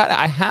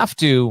 I have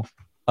to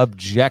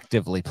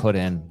objectively put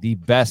in the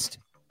best,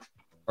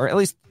 or at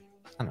least,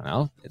 I don't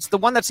know. It's the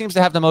one that seems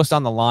to have the most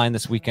on the line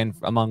this weekend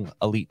among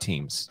elite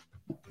teams.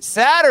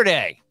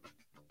 Saturday,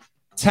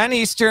 10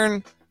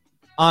 Eastern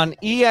on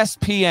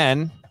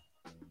ESPN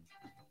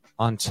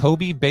on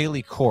Toby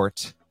Bailey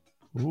Court.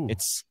 Ooh.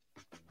 It's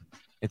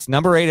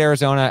number 8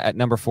 Arizona at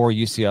number 4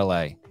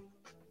 UCLA.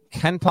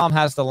 Ken Palm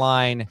has the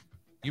line.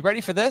 You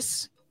ready for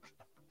this?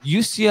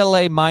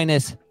 UCLA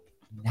minus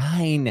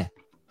 9.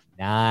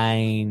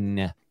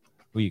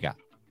 Who you got?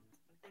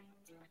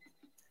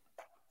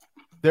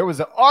 There was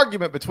an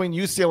argument between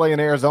UCLA and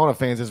Arizona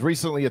fans as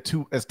recently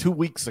as 2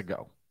 weeks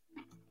ago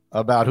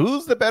about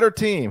who's the better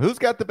team, who's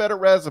got the better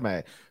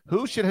resume,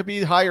 who should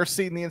be higher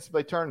seed in the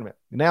NCAA tournament.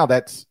 Now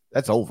that's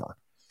over.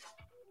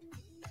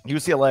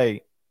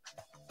 UCLA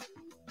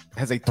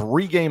has a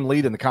 3-game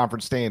lead in the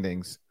conference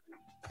standings,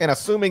 and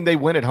assuming they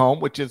win at home,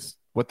 which is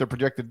what they're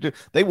projected to do,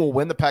 they will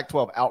win the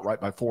Pac-12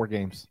 outright by 4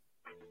 games.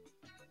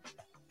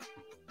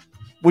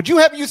 Would you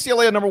have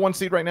UCLA a number 1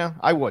 seed right now?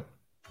 I would.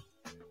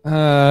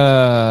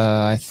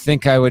 I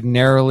think I would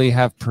narrowly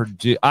have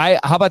Purdue. How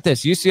about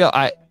this?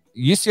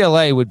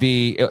 UCLA would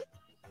be,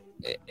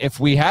 if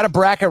we had a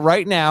bracket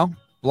right now,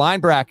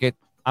 blind bracket,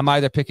 I'm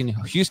either picking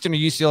Houston or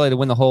UCLA to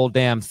win the whole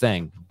damn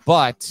thing.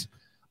 But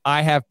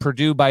I have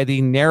Purdue by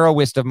the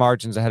narrowest of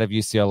margins ahead of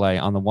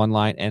UCLA on the one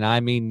line. And I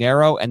mean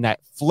narrow, and that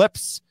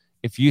flips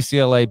if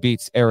UCLA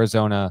beats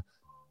Arizona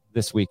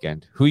this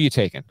weekend. Who are you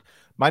taking?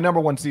 My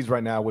number 1 seeds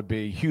right now would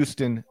be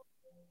Houston,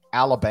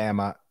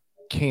 Alabama,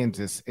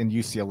 Kansas, and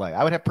UCLA.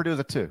 I would have Purdue as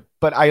a 2,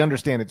 but I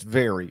understand it's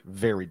very,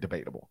 very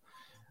debatable.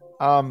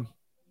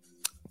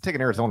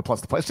 Taking Arizona plus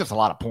the play. It's just a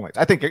lot of points.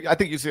 I think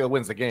UCLA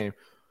wins the game,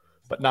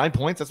 but 9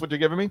 points, that's what you're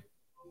giving me?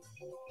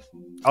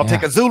 I'll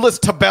take Azuolas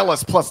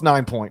Tubelis plus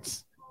 9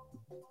 points.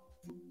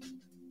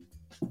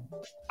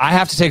 I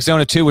have to take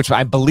Zona 2, which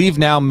I believe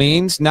now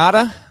means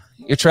nada.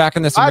 You're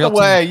tracking this in real time. By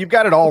the way, you've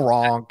got it all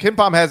wrong. Ken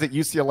Palm has it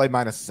UCLA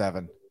minus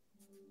 7.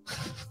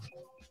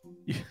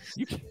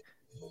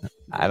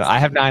 I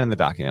have 9 in the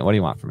document. What do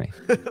you want from me?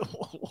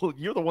 Well,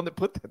 you're the one that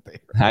put that there.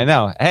 I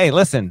know. Hey,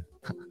 listen.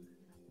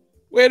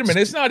 Wait a minute.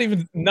 It's not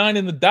even 9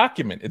 in the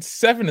document. It's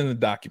 7 in the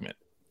document.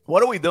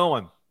 What are we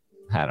doing?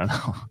 I don't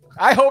know.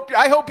 I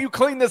hope you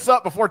clean this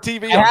up before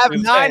TV. I have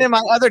 9 in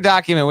my other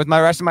document with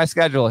my rest of my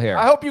schedule here.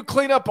 I hope you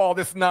clean up all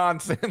this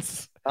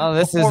nonsense. Oh,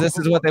 this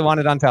is what they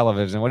wanted on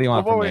television. What do you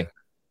want from me?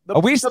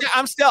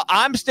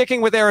 I'm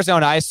sticking with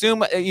Arizona. I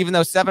assume even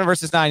though 7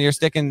 versus 9, you're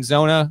sticking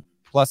Zona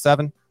plus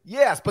 7.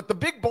 Yes, but the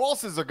big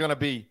bosses are going to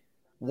be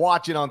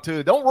watching on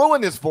too. Don't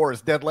ruin this for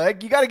us,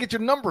 Deadleg. You got to get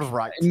your numbers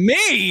right.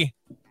 Me.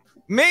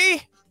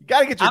 You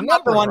got to get your numbers right. I'm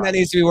not the one that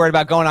needs to be worried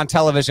about going on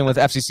television with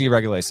FCC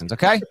regulations.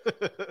 Okay,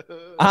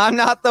 I'm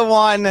not the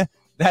one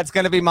that's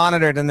going to be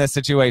monitored in this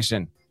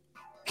situation.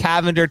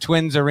 Cavender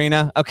Twins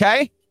Arena.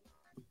 Okay.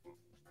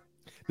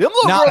 Them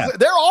little girls,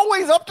 they're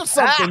always up to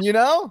something, you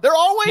know? They're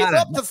always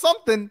up to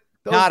something.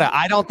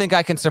 I don't think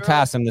I can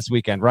surpass him this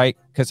weekend, right?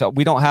 Because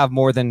we don't have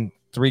more than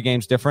 3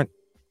 games different.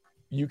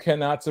 You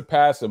cannot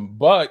surpass him,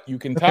 but you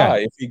can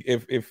tie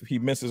if he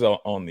misses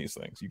on these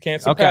things. You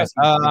can't surpass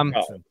him.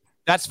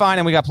 That's fine,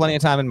 and we got plenty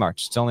of time in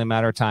March. It's only a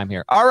matter of time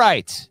here. All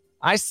right.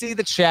 I see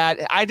the chat.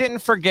 I didn't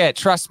forget.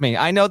 Trust me.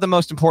 I know the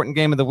most important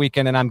game of the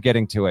weekend, and I'm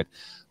getting to it.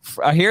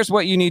 Here's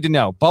what you need to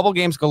know. Bubble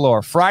games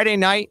galore. Friday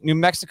night, New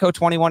Mexico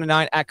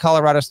 21-9 at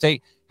Colorado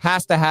State.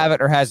 Has to have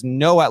it or has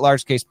no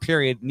at-large case,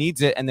 period.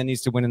 Needs it and then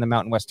needs to win in the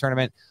Mountain West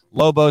tournament.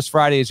 Lobos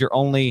Friday is your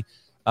only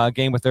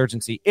game with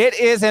urgency. It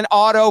is an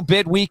auto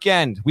bid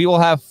weekend. We will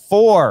have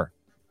 4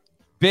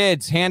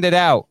 bids handed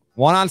out.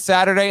 1 on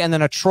Saturday and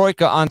then a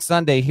troika on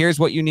Sunday. Here's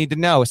what you need to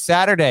know.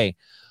 Saturday,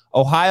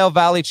 Ohio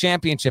Valley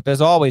Championship. As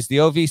always, the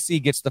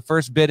OVC gets the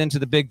first bid into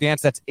the big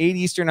dance. That's 8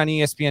 Eastern on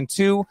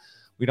ESPN2.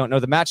 We don't know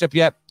the matchup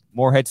yet.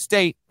 Morehead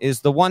State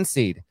is the 1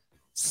 seed.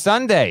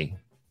 Sunday,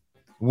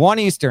 1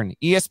 Eastern,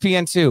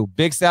 ESPN2,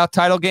 Big South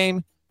title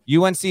game.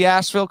 UNC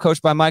Asheville,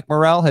 coached by Mike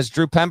Morrell, has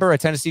Drew Pember, a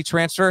Tennessee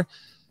transfer.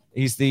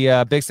 He's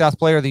the Big South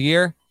Player of the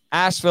Year.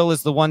 Asheville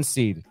is the 1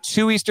 seed.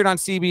 2 Eastern on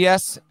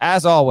CBS.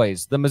 As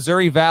always, the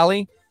Missouri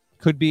Valley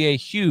could be a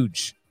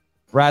huge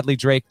Bradley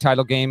Drake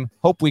title game.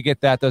 Hope we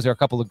get that. Those are a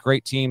couple of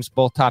great teams,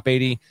 both top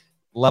 80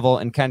 level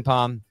in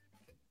KenPom.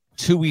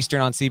 2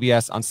 Eastern on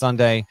CBS on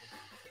Sunday.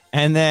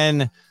 And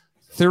then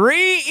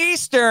 3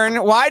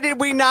 Eastern. Why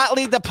did we not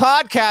lead the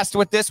podcast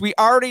with this? We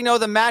already know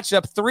the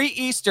matchup. 3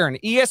 Eastern,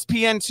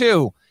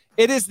 ESPN2.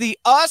 It is the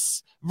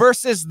us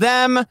versus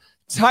them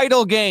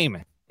title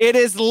game. It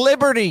is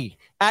Liberty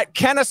at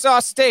Kennesaw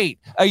State,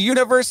 a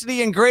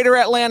university in Greater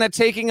Atlanta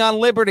taking on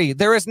Liberty.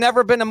 There has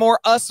never been a more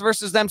us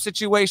versus them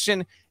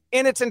situation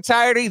in its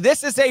entirety.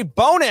 This is a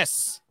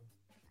bonus.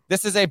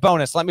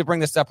 Let me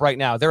bring this up right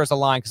now. There is a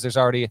line because there's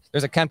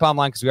a KenPom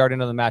line because we already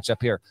know the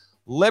matchup here.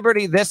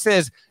 Liberty,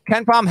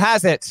 KenPom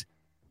has it.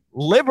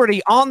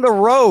 Liberty on the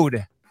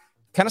road.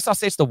 Kennesaw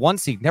State's the 1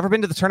 seed. Never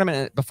been to the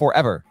tournament before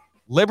ever.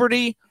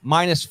 Liberty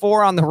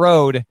 -4 on the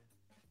road.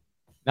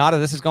 Nada,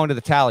 this is going to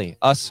the tally.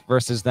 Us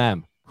versus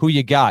them. Who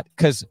you got?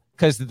 Because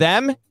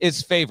them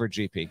is favored,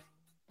 GP.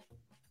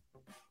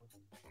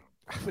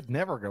 I would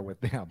never go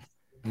with them.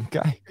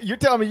 Okay. You're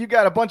telling me you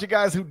got a bunch of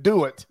guys who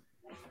do it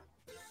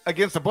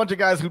against a bunch of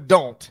guys who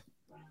don't.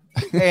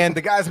 And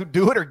the guys who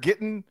do it are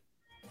getting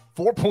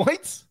 4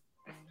 points?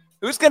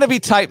 Who's going to be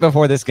tight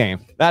before this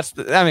game?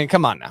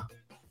 Come on now.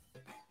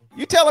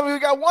 You telling me we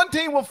got one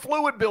team with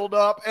fluid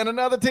buildup and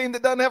another team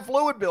that doesn't have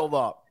fluid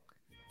buildup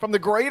from the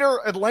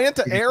greater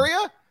Atlanta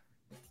area?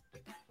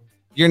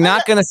 You're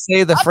not going to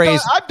say the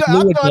phrase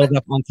fluid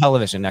buildup on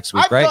television next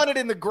week, right? I've done it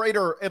in the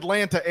greater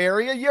Atlanta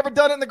area. You ever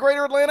done it in the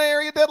greater Atlanta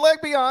area,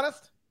 Deadleg? Be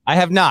honest. I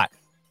have not.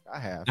 I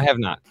have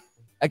not.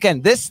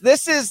 Again, this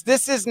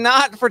is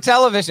not for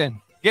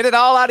television. Get it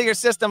all out of your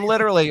system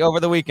literally over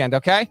the weekend,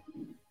 okay?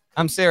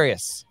 I'm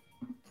serious.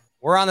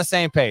 We're on the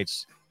same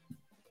page.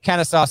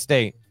 Kennesaw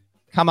State.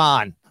 Come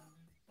on.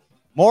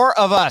 More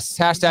of us.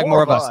 Hashtag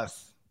more of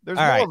us. There's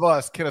more of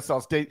us, Kennesaw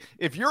State.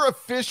 If your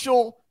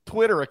official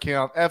Twitter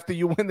account after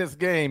you win this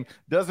game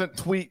doesn't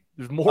tweet,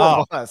 there's more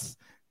of us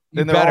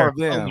than there are of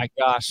them. Oh, my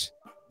gosh.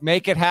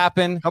 Make it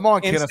happen. Come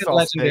on, Instant Kennesaw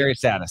legendary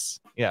State. status.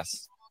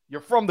 Yes.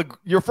 You're from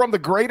the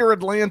greater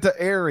Atlanta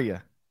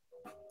area.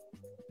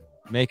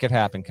 Make it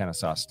happen,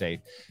 Kennesaw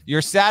State.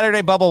 Your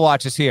Saturday bubble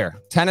watch is here.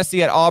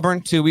 Tennessee at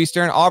Auburn, 2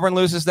 Eastern. Auburn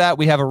loses that.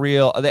 We have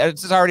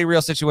this is already a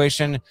real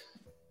situation.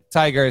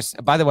 Tigers.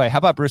 By the way, how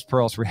about Bruce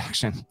Pearl's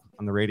reaction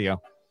on the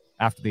radio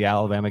after the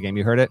Alabama game?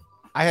 You heard it?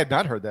 I had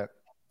not heard that.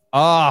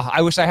 Oh,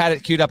 I wish I had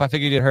it queued up. I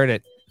figured you'd heard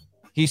it.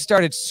 He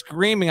started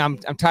screaming. I'm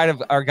tired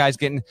of our guys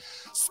getting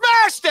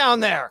smashed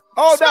down there.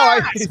 Oh,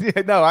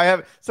 no, I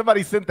have.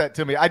 Somebody sent that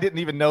to me. I didn't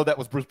even know that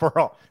was Bruce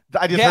Pearl.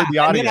 I just heard the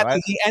audio. And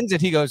then he ends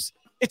it. He goes,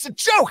 "It's a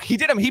joke." He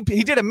did him. He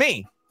did a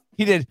me.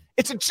 He did.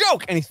 It's a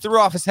joke. And he threw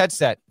off his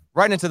headset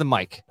right into the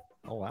mic.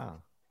 Oh,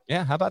 wow.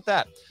 Yeah. How about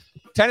that?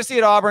 Tennessee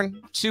at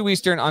Auburn, 2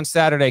 Eastern on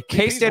Saturday.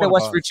 K-State at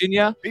West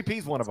Virginia.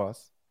 BP's one of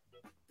us.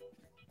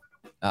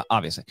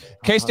 Obviously.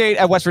 K-State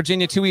at West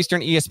Virginia, 2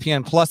 Eastern,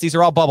 ESPN Plus. These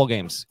are all bubble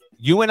games.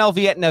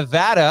 UNLV at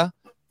Nevada.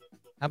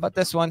 How about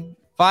this one?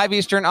 5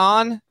 Eastern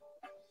on.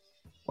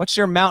 What's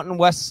your Mountain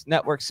West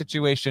Network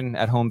situation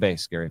at home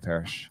base, Gary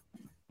Parrish?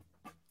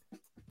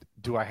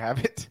 Do I have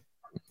it?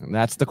 And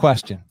that's the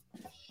question.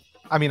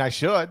 I mean, I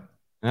should.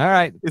 All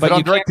right. Is it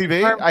on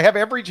DirecTV? I have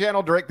every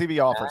channel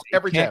DirecTV offers.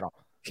 Every channel.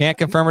 Can't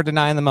confirm or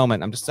deny in the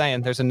moment. I'm just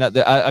saying there's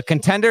a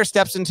contender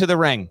steps into the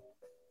ring.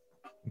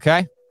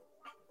 Okay?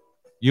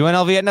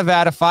 UNLV at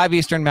Nevada, 5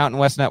 Eastern, Mountain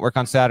West Network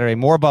on Saturday.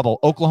 More bubble.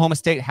 Oklahoma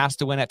State has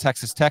to win at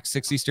Texas Tech,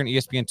 6 Eastern,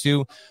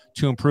 ESPN2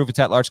 to improve its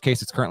at-large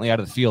case. It's currently out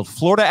of the field.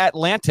 Florida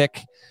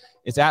Atlantic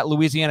is at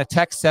Louisiana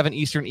Tech, 7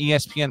 Eastern,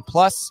 ESPN+.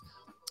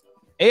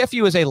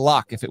 AFU is a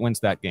lock if it wins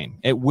that game.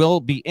 It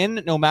will be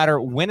in no matter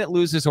when it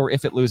loses or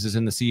if it loses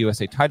in the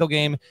CUSA title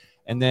game.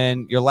 And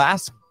then your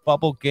last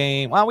bubble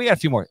game, well, we got a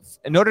few more.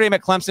 Notre Dame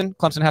at Clemson.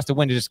 Clemson has to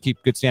win to just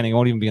keep good standing. It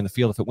won't even be in the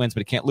field if it wins,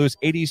 but it can't lose.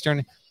 8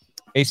 Eastern,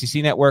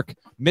 ACC Network.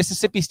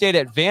 Mississippi State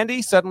at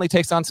Vandy suddenly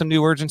takes on some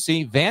new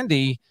urgency.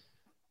 Vandy,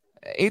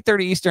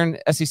 8:30 Eastern,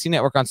 SEC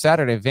Network on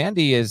Saturday.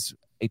 Vandy is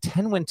a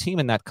 10-win team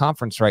in that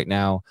conference right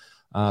now.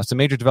 Some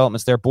major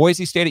developments there.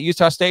 Boise State at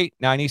Utah State,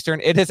 9 Eastern.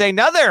 It is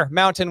another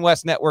Mountain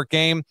West Network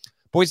game.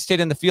 Boise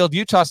State in the field.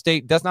 Utah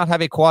State does not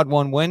have a quad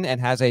 1 win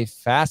and has a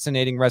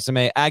fascinating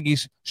resume.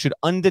 Aggies should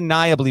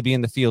undeniably be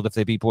in the field if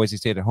they beat Boise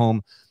State at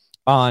home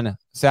on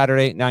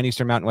Saturday, 9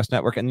 Eastern, Mountain West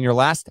Network. And your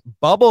last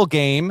bubble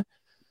game,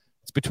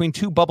 it's between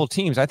two bubble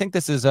teams. I think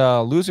this is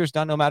losers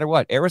done no matter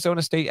what.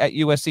 Arizona State at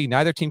USC.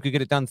 Neither team could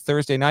get it done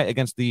Thursday night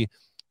against the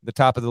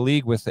top of the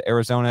league with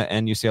Arizona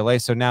and UCLA.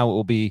 So now it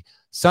will be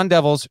Sun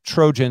Devils,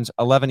 Trojans,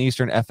 11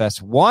 Eastern,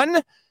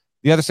 FS1.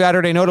 The other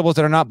Saturday notables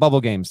that are not bubble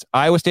games: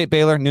 Iowa State,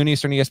 Baylor, noon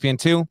Eastern,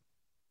 ESPN2.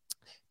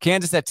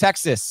 Kansas at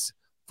Texas,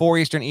 4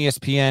 Eastern,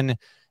 ESPN.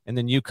 And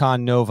then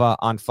UConn Nova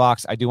on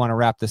Fox. I do want to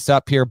wrap this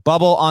up here.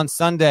 Bubble on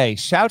Sunday.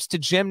 Shouts to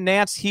Jim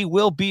Nantz. He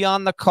will be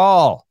on the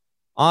call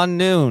on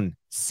noon.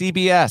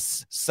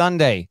 CBS,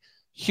 Sunday.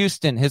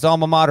 Houston, his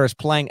alma mater, is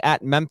playing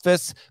at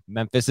Memphis.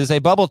 Memphis is a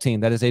bubble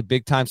team. That is a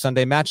big-time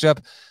Sunday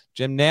matchup.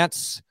 Jim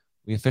Nantz,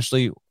 we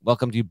officially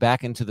welcomed you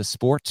back into the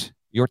sport,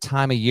 your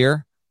time of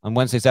year, on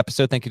Wednesday's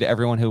episode. Thank you to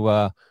everyone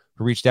who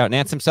reached out.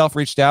 Nantz himself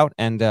reached out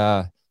and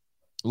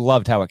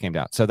loved how it came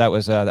out. So that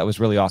was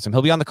really awesome.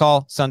 He'll be on the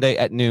call Sunday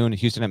at noon,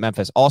 Houston at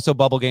Memphis. Also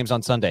bubble games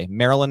on Sunday.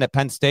 Maryland at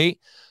Penn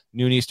State,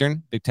 noon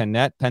Eastern, Big Ten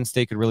Net. Penn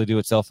State could really do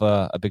itself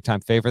a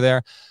big-time favor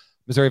there.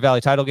 Missouri Valley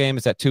title game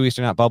is at 2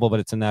 Eastern, not bubble, but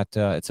it's in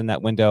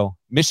that window.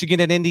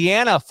 Michigan at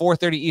Indiana,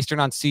 4:30 Eastern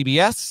on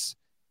CBS.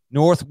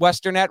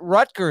 Northwestern at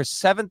Rutgers,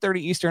 7:30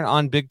 Eastern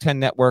on Big Ten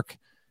Network.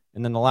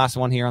 And then the last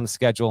one here on the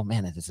schedule,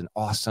 man, it is an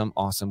awesome,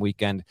 awesome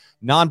weekend.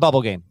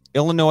 Non-bubble game,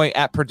 Illinois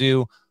at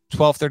Purdue,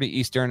 12:30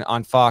 Eastern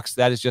on Fox.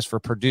 That is just for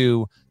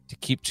Purdue to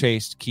keep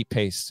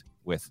pace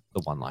with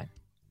the one line.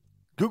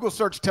 Google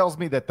search tells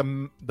me that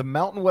the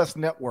Mountain West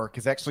Network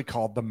is actually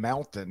called The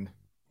Mountain.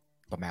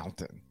 The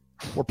Mountain.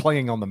 We're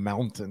playing on the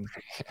mountain.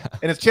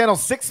 And it's channel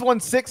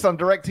 616 on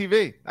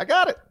DirecTV. I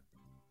got it.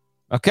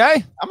 Okay.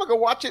 I'm going to go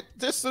watch it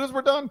just as soon as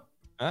we're done.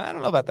 I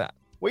don't know about that.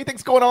 What do you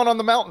think's going on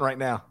the mountain right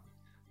now?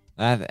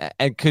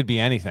 It could be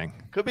anything.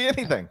 Could be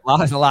anything.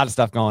 There's a lot of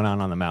stuff going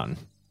on the mountain.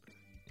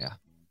 Yeah.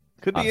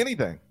 Could be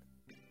anything.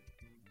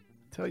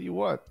 Tell you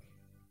what.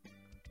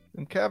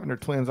 Them Cavender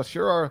twins, I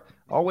sure are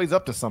always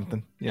up to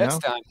something. Next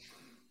time.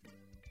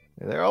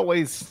 They're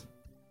always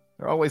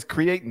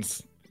creating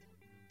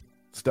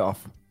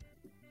stuff.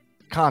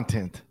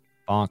 Content.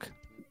 Bonk.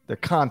 They're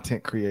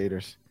content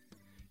creators.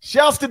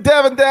 Shouts to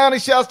Devin Downey.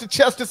 Shouts to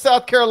Chester,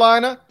 South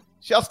Carolina.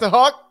 Shouts to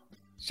Huck.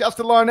 Shouts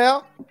to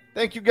Larnell.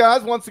 Thank you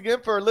guys once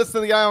again for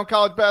listening to the Eye on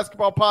College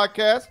Basketball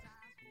Podcast.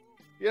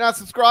 If you're not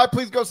subscribed,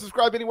 please go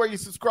subscribe anywhere you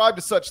subscribe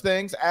to such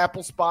things.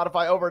 Apple,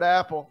 Spotify, over at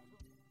Apple.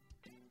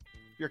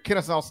 If you're a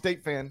Kennesaw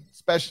State fan,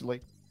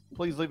 especially,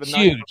 please leave a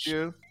nice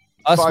review.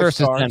 Us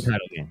versus them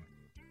title game.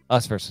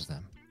 Us versus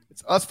them.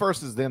 It's us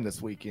versus them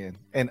this weekend,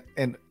 and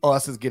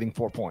us is getting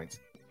 4 points.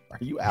 Are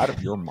you out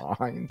of your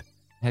mind?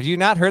 Have you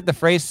not heard the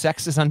phrase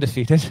 "sex is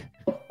undefeated"?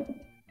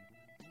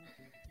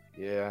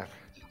 Yeah.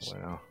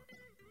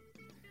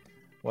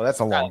 Well,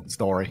 that's a long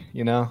story,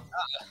 you know?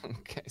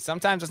 Okay.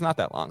 Sometimes it's not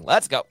that long.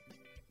 Let's go.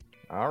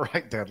 All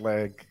right, dead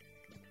leg.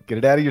 Get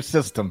it out of your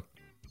system.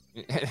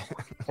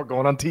 We're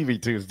going on TV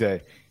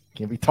Tuesday.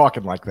 Can't be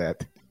talking like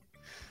that.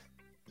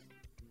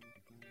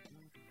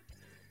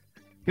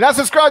 If you're not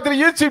subscribed to the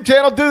YouTube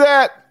channel, do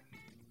that.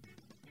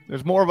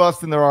 There's more of us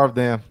than there are of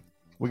them.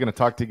 We're going to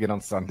talk to you again on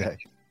Sunday.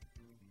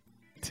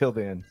 Till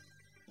then,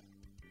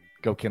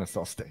 go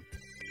Kennesaw State.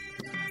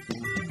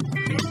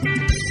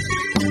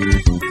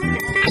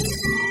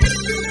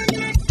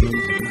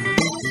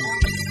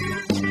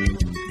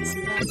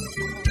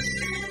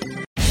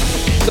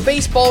 The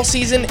baseball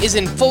season is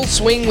in full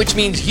swing, which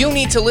means you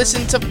need to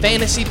listen to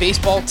Fantasy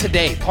Baseball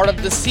Today, part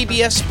of the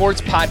CBS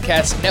Sports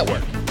Podcast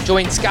Network.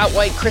 Join Scott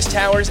White, Chris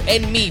Towers,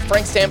 and me,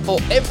 Frank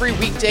Stample, every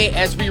weekday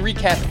as we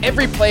recap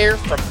every player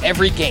from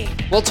every game.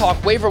 We'll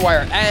talk waiver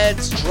wire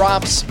ads,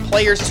 drops,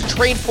 players to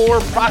trade for,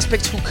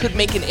 prospects who could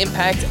make an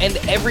impact, and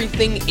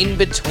everything in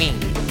between.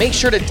 Make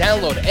sure to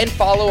download and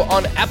follow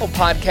on Apple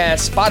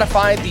Podcasts,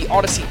 Spotify, the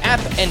Odyssey app,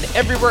 and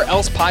everywhere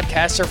else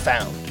podcasts are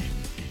found.